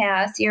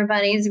bypass. Your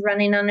body's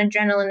running on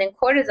adrenaline and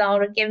cortisol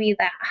to give you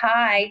that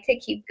high to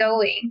keep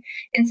going.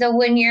 And so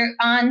when you're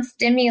on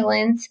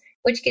stimulants,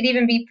 which could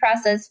even be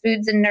processed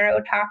foods and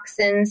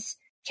neurotoxins,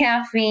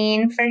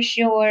 caffeine for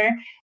sure,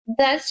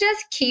 that's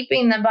just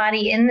keeping the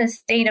body in the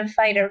state of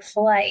fight or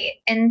flight.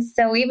 And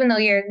so even though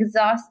you're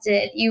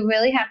exhausted, you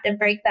really have to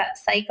break that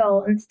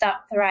cycle and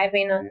stop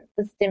thriving on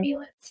the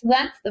stimulants. So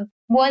that's the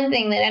one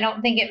thing that I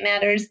don't think it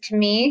matters to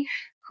me,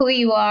 who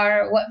you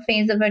are, what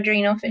phase of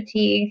adrenal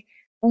fatigue.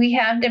 We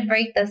have to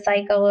break the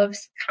cycle of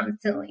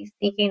constantly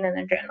seeking an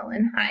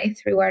adrenaline high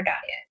through our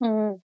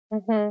diet.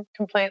 Mm-hmm.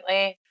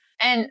 Completely.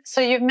 And so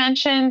you've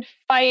mentioned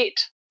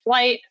fight,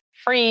 flight,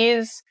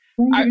 freeze.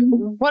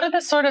 What are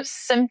the sort of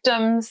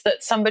symptoms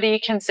that somebody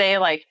can say,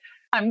 like,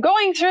 I'm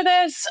going through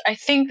this, I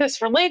think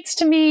this relates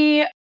to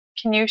me?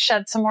 Can you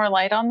shed some more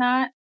light on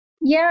that?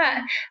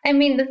 Yeah. I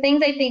mean, the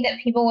things I think that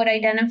people would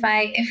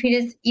identify, if you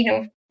just,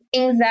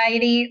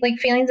 anxiety, like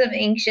feelings of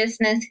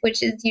anxiousness,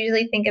 which is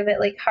usually think of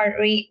it like heart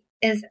rate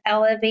is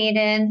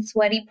elevated,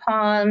 sweaty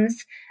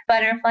palms,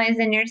 butterflies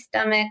in your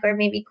stomach, or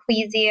maybe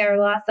queasy or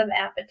loss of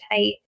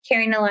appetite,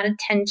 carrying a lot of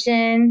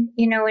tension,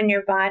 in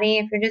your body.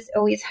 If you're just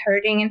always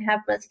hurting and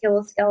have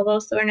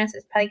musculoskeletal soreness,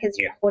 it's probably because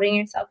you're holding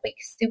yourself like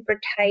super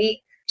tight,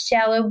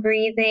 shallow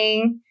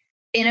breathing,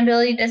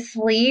 inability to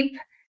sleep.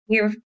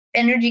 Your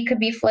energy could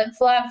be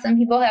flip-flop. Some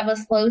people have a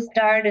slow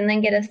start and then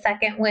get a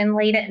second wind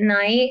late at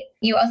night.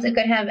 You also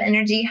could have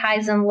energy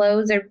highs and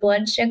lows or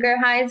blood sugar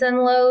highs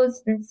and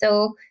lows. And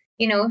so,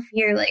 if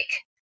you're like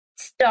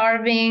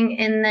starving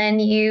and then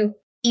you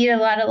eat a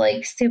lot of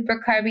like super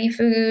carby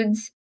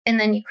foods and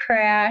then you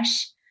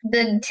crash,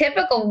 the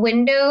typical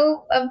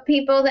window of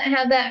people that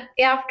have that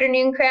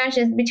afternoon crash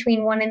is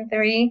between 1 and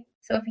 3.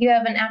 So if you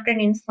have an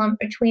afternoon slump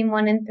between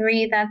 1 and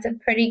 3, that's a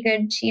pretty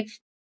good chief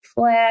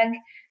flag.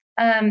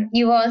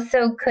 You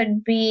also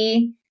could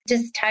be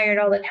just tired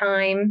all the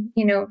time.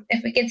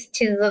 If it gets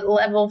to the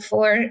level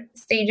 4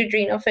 stage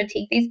adrenal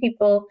fatigue, these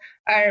people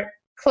are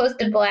close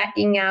to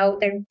blacking out.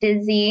 They're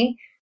dizzy.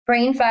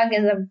 Brain fog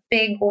is a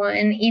big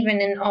one,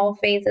 even in all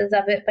phases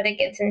of it, but it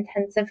gets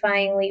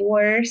intensifyingly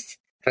worse.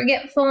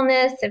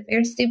 Forgetfulness, if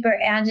you're super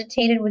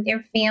agitated with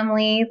your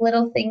family,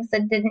 little things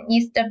that didn't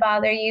used to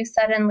bother you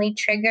suddenly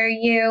trigger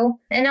you.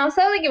 And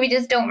also, like, if you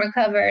just don't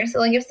recover. So,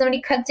 like, if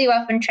somebody cuts you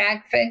off in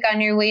traffic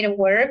on your way to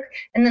work,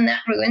 and then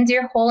that ruins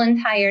your whole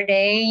entire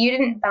day, you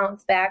didn't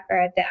bounce back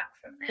or adapt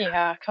from that.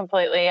 Yeah,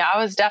 completely. I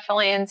was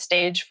definitely in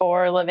stage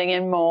 4, living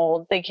in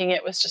mold, thinking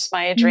it was just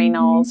my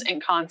adrenals,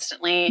 and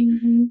constantly,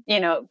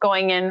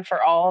 going in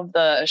for all of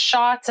the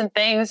shots and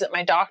things that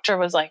my doctor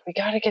was like, we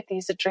got to get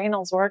these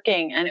adrenals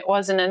working. And it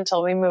wasn't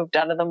until we moved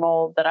out of the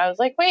mold that I was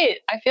like, wait,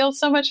 I feel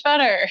so much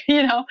better,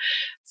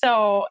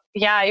 So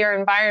yeah, your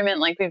environment,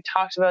 like we've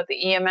talked about the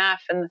EMF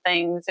and the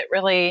things,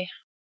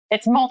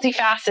 it's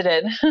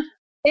multifaceted.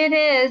 It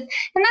is.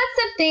 And that's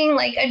the thing,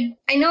 like,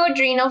 I know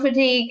adrenal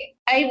fatigue,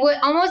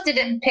 almost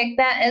didn't pick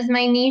that as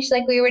my niche,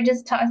 like we were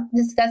just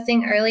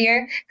discussing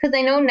earlier, because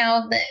I know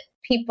now that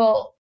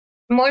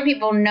more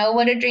people know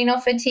what adrenal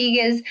fatigue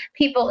is.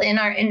 People in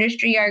our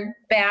industry are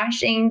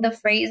bashing the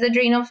phrase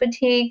adrenal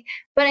fatigue.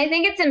 But I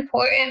think it's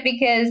important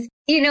because,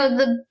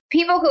 the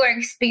people who are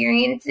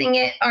experiencing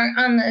it aren't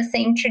on the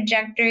same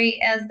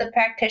trajectory as the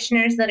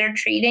practitioners that are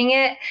treating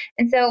it.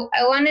 And so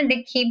I wanted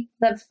to keep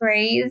the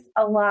phrase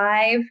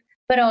alive,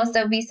 but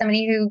also be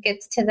somebody who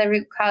gets to the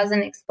root cause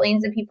and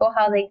explains to people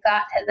how they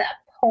got to that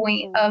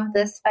point of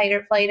this fight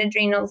or flight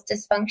adrenals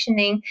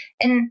dysfunctioning.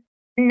 And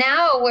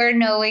now we're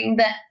knowing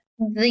that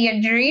the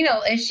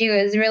adrenal issue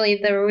is really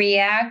the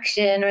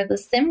reaction or the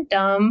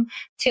symptom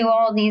to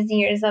all these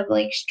years of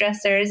like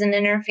stressors and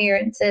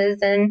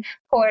interferences and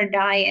poor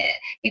diet.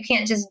 You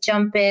can't just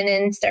jump in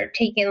and start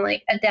taking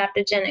like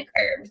adaptogenic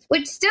herbs,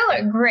 which still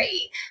are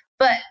great.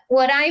 But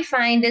what I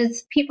find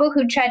is people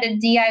who try to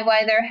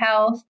DIY their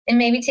health and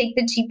maybe take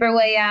the cheaper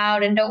way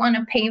out and don't want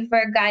to pay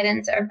for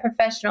guidance or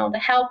professional to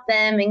help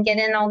them and get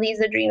in all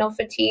these adrenal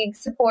fatigue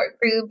support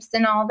groups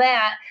and all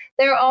that,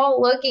 they're all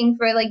looking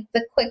for like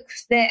the quick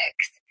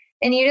fix.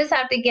 And you just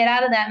have to get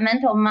out of that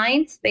mental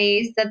mind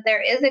space that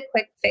there is a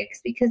quick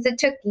fix, because it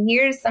took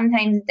years,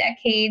 sometimes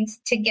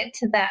decades, to get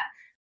to that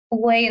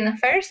way in the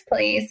first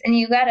place. And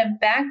you got to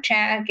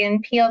backtrack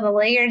and peel the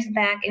layers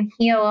back and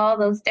heal all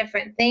those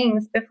different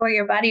things before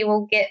your body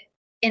will get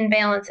in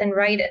balance and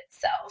right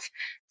itself.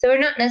 So we're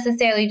not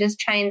necessarily just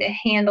trying to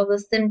handle the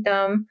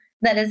symptom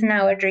that is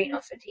now adrenal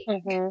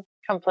fatigue.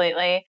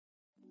 Completely.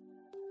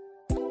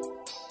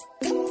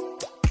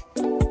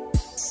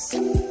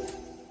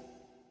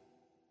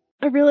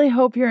 I really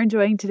hope you're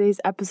enjoying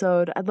today's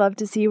episode. I'd love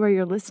to see where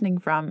you're listening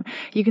from.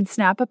 You can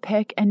snap a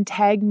pic and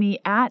tag me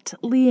at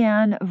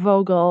Leanne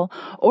Vogel,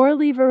 or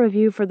leave a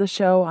review for the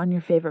show on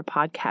your favorite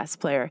podcast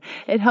player.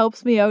 It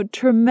helps me out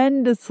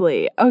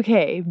tremendously.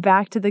 Okay,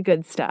 back to the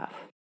good stuff.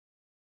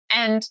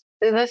 And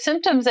the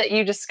symptoms that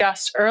you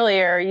discussed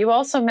earlier, you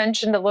also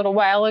mentioned a little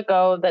while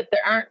ago that there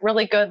aren't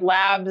really good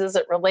labs as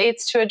it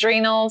relates to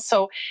adrenals.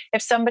 So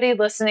if somebody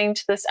listening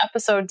to this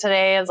episode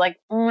today is like,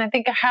 I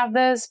think I have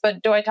this,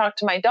 but do I talk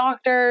to my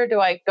doctor?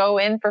 Do I go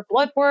in for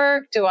blood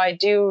work? Do I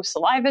do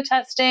saliva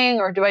testing?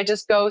 Or do I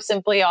just go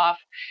simply off?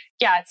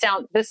 Yeah,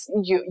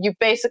 you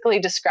basically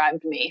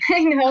described me.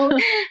 I know.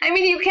 I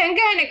mean, you can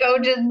kind of go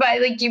just by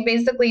like you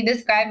basically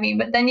described me,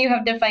 but then you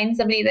have to find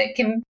somebody that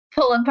can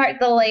pull apart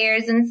the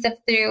layers and sift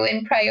through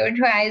and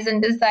prioritize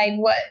and decide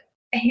what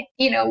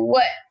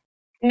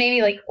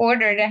maybe like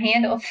order to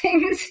handle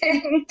things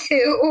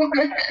into.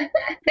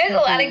 There's a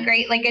lot of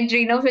great like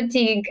adrenal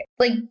fatigue,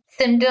 like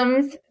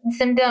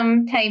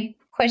symptom type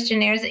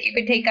questionnaires that you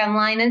could take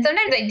online. And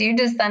sometimes I do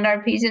just send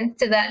our patients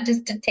to that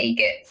just to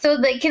take it so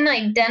they can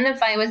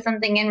identify with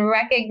something and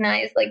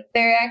recognize like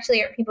there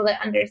actually are people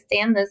that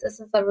understand this. This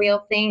is a real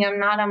thing. I'm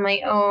not on my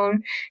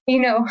own,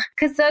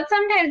 because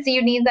sometimes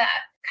you need that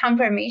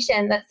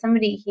confirmation that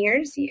somebody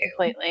hears you.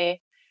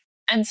 Completely.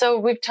 And so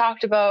we've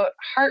talked about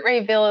heart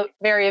rate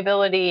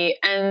variability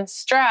and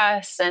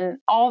stress and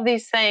all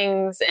these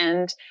things.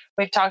 And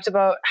we've talked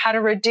about how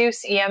to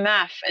reduce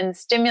EMF and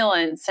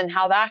stimulants and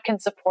how that can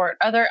support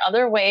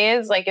other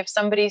ways. Like if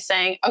somebody's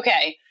saying,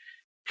 okay,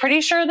 pretty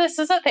sure this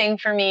is a thing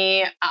for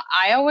me.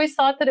 I always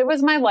thought that it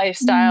was my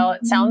lifestyle.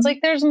 It sounds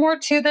like there's more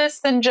to this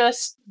than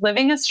just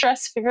living a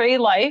stress-free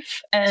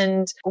life.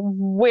 And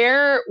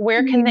where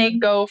can they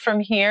go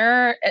from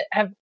here?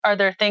 Are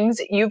there things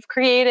that you've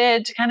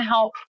created to kind of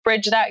help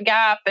bridge that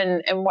gap?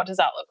 And what does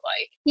that look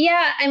like?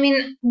 Yeah, I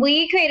mean,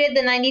 we created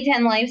the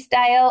 90-10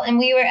 lifestyle, and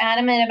we were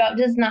adamant about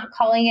just not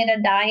calling it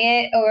a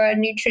diet or a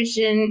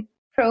nutrition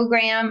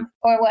program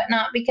or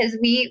whatnot, because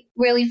we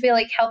really feel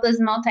like health is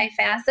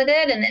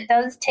multifaceted, and it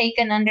does take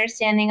an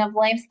understanding of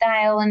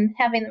lifestyle and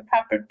having the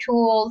proper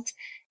tools,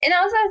 and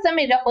also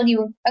somebody to hold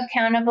you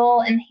accountable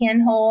and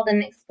handhold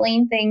and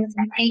explain things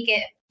and take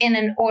it in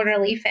an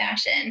orderly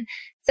fashion.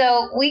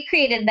 So we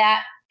created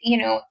that,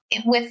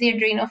 with the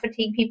adrenal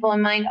fatigue people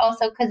in mind,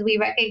 also because we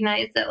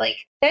recognize that like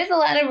there's a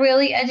lot of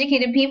really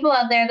educated people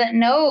out there that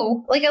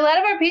know, like a lot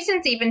of our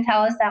patients even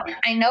tell us that, like,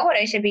 I know what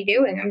I should be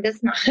doing, I'm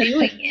just not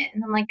doing it.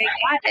 And I'm like, I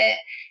got it.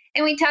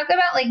 And we talk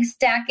about like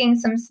stacking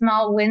some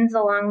small wins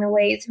along the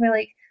way. So we're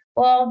like,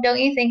 well, don't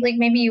you think like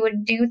maybe you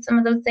would do some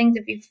of those things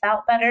if you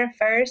felt better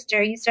first,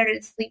 or you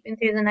started sleeping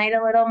through the night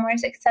a little more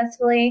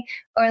successfully,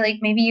 or like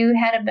maybe you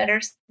had a better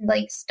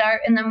like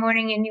start in the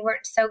morning and you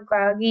weren't so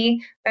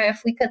groggy, or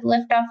if we could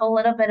lift off a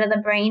little bit of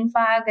the brain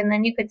fog and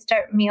then you could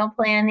start meal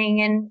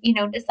planning and,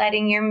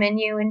 deciding your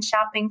menu and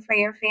shopping for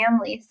your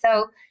family.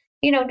 So,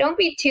 don't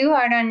be too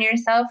hard on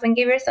yourself and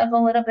give yourself a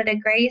little bit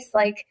of grace.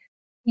 Like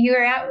you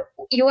are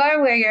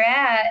where you're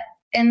at.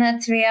 And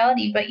that's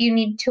reality, but you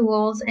need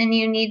tools and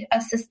you need a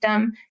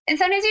system. And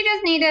sometimes you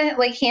just need to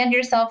like hand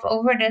yourself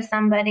over to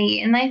somebody.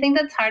 And I think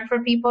that's hard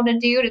for people to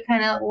do, to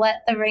kind of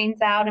let the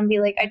reins out and be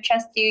like, I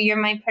trust you, you're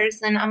my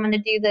person, I'm going to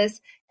do this.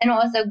 And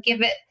also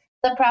give it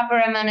the proper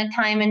amount of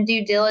time and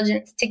due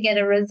diligence to get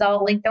a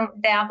result. Like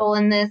don't dabble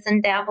in this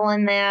and dabble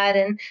in that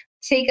and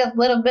take a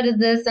little bit of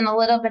this and a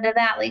little bit of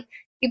that. Like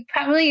you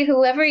probably,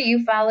 whoever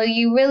you follow,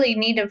 you really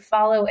need to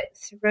follow it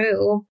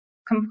through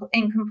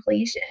in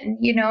completion,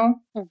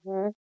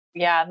 Mm-hmm.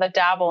 Yeah, the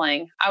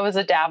dabbling. I was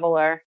a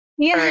dabbler.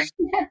 Yeah.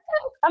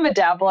 I'm a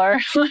dabbler.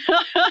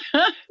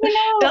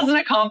 Doesn't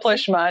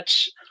accomplish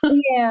much.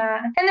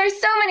 Yeah. And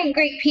there's so many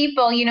great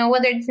people,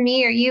 whether it's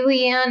me or you,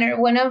 Leanne, or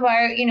one of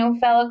our,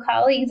 fellow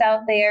colleagues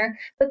out there.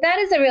 But that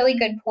is a really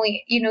good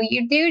point.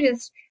 You do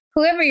just,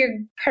 whoever your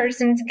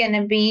person's going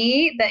to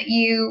be that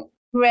you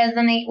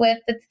resonate with,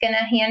 that's going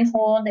to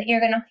handhold, that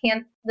you're going to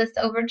hand this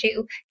over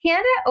to,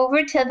 hand it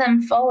over to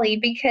them fully,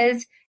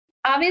 because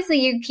obviously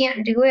you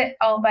can't do it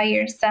all by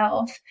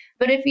yourself.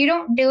 But if you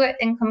don't do it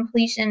in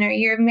completion, or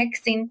you're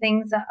mixing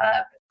things up,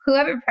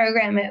 whoever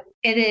program it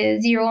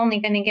is, you're only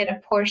going to get a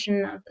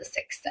portion of the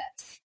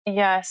success.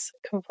 Yes,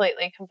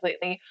 completely.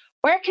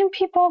 Where can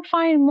people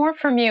find more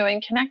from you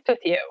and connect with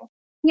you?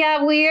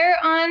 Yeah, we're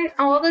on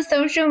all the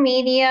social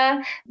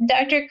media.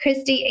 Dr.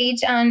 Kristy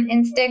H on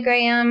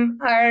Instagram.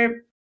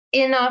 Our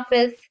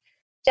in-office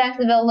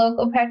Jacksonville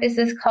local practice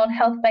is called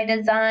Health by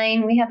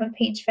Design. We have a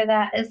page for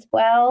that as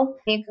well.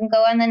 You can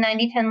go on the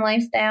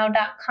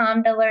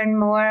 9010lifestyle.com to learn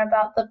more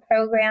about the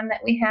program that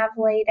we have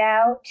laid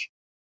out.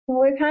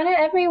 We're kind of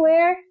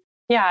everywhere.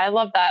 Yeah, I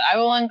love that. I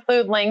will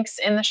include links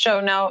in the show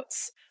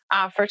notes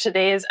for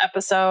today's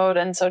episode.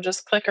 And so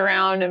just click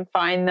around and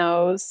find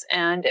those.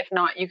 And if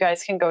not, you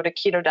guys can go to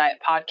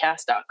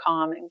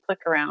ketodietpodcast.com and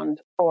click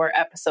around for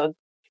episode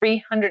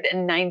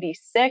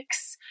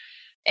 396.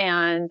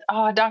 And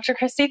Dr.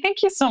 Kristy,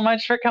 thank you so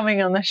much for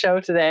coming on the show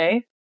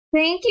today.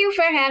 Thank you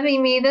for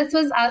having me. This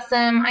was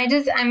awesome.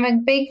 I'm a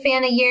big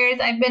fan of yours.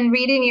 I've been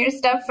reading your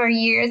stuff for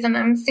years, and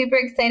I'm super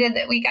excited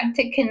that we got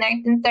to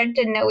connect and start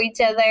to know each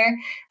other.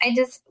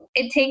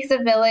 It takes a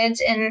village,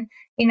 and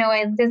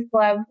I just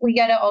love, we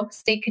got to all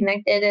stay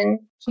connected and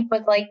keep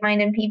with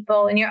like-minded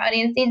people, and your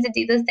audience needs to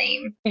do the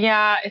same.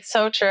 Yeah, it's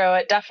so true.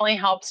 It definitely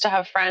helps to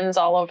have friends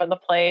all over the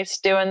place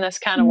doing this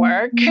kind of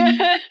work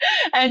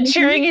and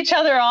cheering each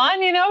other on,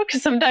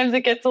 because sometimes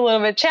it gets a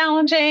little bit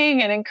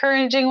challenging, and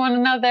encouraging one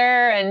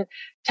another and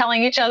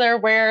telling each other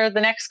where the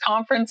next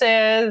conference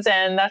is.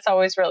 And that's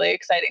always really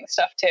exciting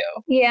stuff too.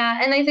 Yeah.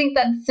 And I think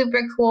that's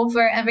super cool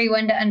for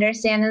everyone to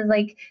understand is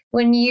like,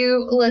 when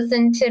you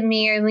listen to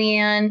me or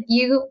Leanne,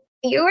 you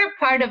are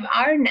part of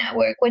our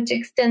network, which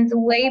extends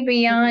way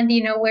beyond,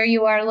 where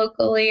you are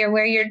locally or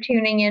where you're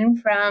tuning in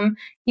from.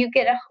 You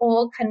get a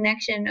whole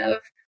connection of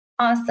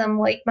awesome,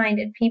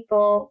 like-minded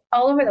people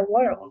all over the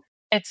world.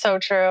 It's so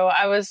true.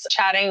 I was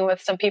chatting with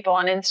some people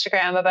on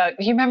Instagram about,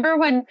 you remember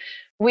when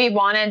we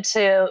wanted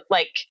to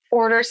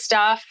order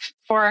stuff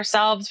for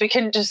ourselves? We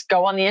couldn't just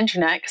go on the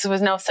internet because there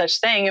was no such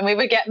thing. And we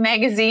would get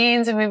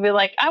magazines and we'd be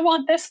like, I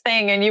want this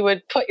thing. And you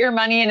would put your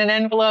money in an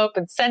envelope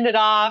and send it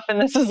off. And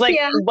this is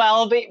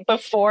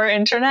before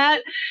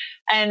internet.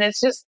 And it's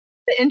just,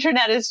 the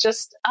internet is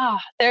just,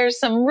 there's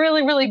some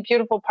really, really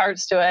beautiful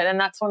parts to it. And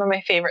that's one of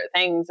my favorite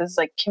things is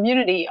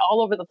community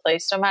all over the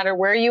place, no matter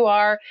where you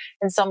are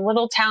in some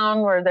little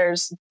town where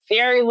there's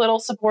very little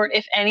support,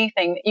 if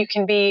anything. You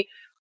can be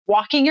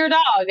walking your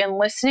dog and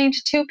listening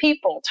to two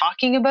people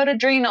talking about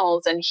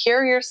adrenals and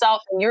hear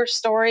yourself and your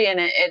story. And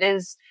it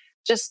is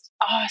just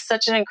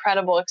such an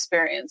incredible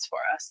experience for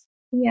us.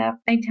 Yeah,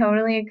 I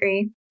totally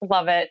agree.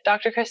 Love it.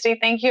 Dr. Kristy,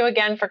 thank you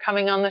again for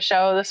coming on the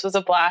show. This was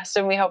a blast,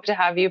 and we hope to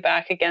have you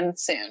back again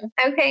soon.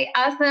 Okay,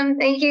 awesome.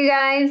 Thank you,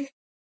 guys.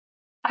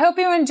 I hope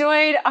you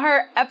enjoyed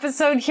our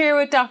episode here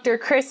with Dr.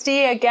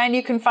 Kristy. Again,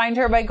 you can find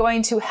her by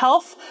going to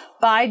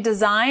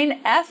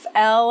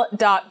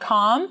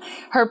healthbydesignfl.com,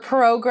 her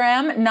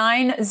program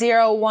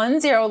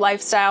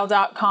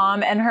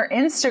 9010lifestyle.com, and her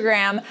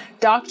Instagram,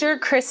 Dr.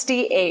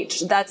 Kristy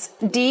H. That's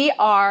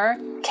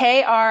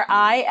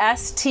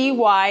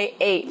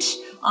DrKristyH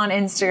on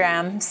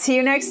Instagram. See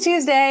you next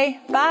Tuesday.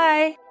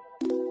 Bye.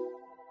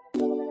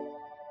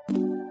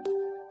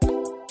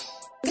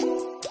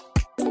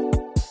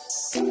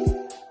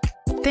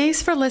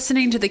 Thanks for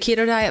listening to the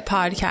Keto Diet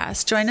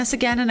Podcast. Join us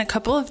again in a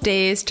couple of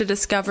days to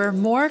discover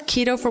more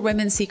Keto for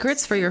Women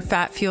secrets for your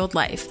fat-fueled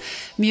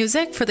life.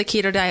 Music for the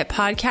Keto Diet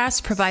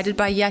Podcast provided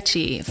by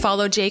Yechi.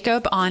 Follow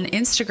Jacob on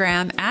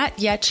Instagram at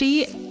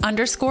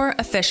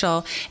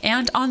Yechi_official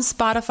and on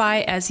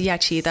Spotify as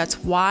Yechi. That's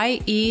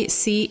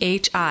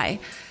YECHI.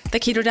 The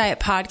Keto Diet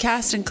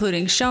Podcast,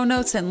 including show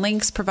notes and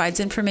links,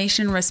 provides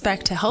information in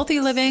respect to healthy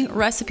living,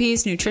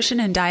 recipes, nutrition,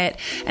 and diet,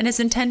 and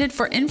is intended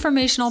for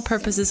informational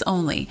purposes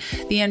only.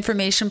 The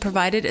information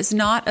provided is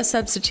not a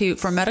substitute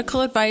for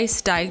medical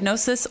advice,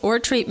 diagnosis, or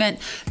treatment,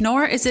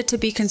 nor is it to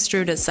be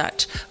construed as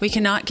such. We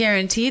cannot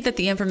guarantee that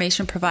the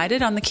information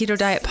provided on the Keto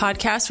Diet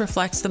Podcast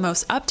reflects the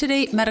most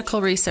up-to-date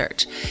medical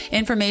research.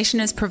 Information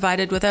is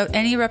provided without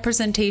any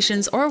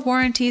representations or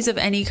warranties of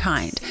any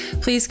kind.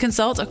 Please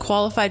consult a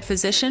qualified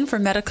physician for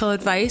medical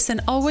advice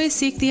and always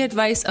seek the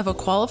advice of a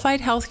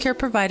qualified healthcare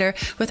provider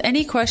with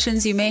any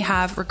questions you may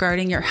have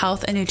regarding your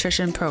health and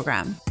nutrition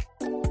program.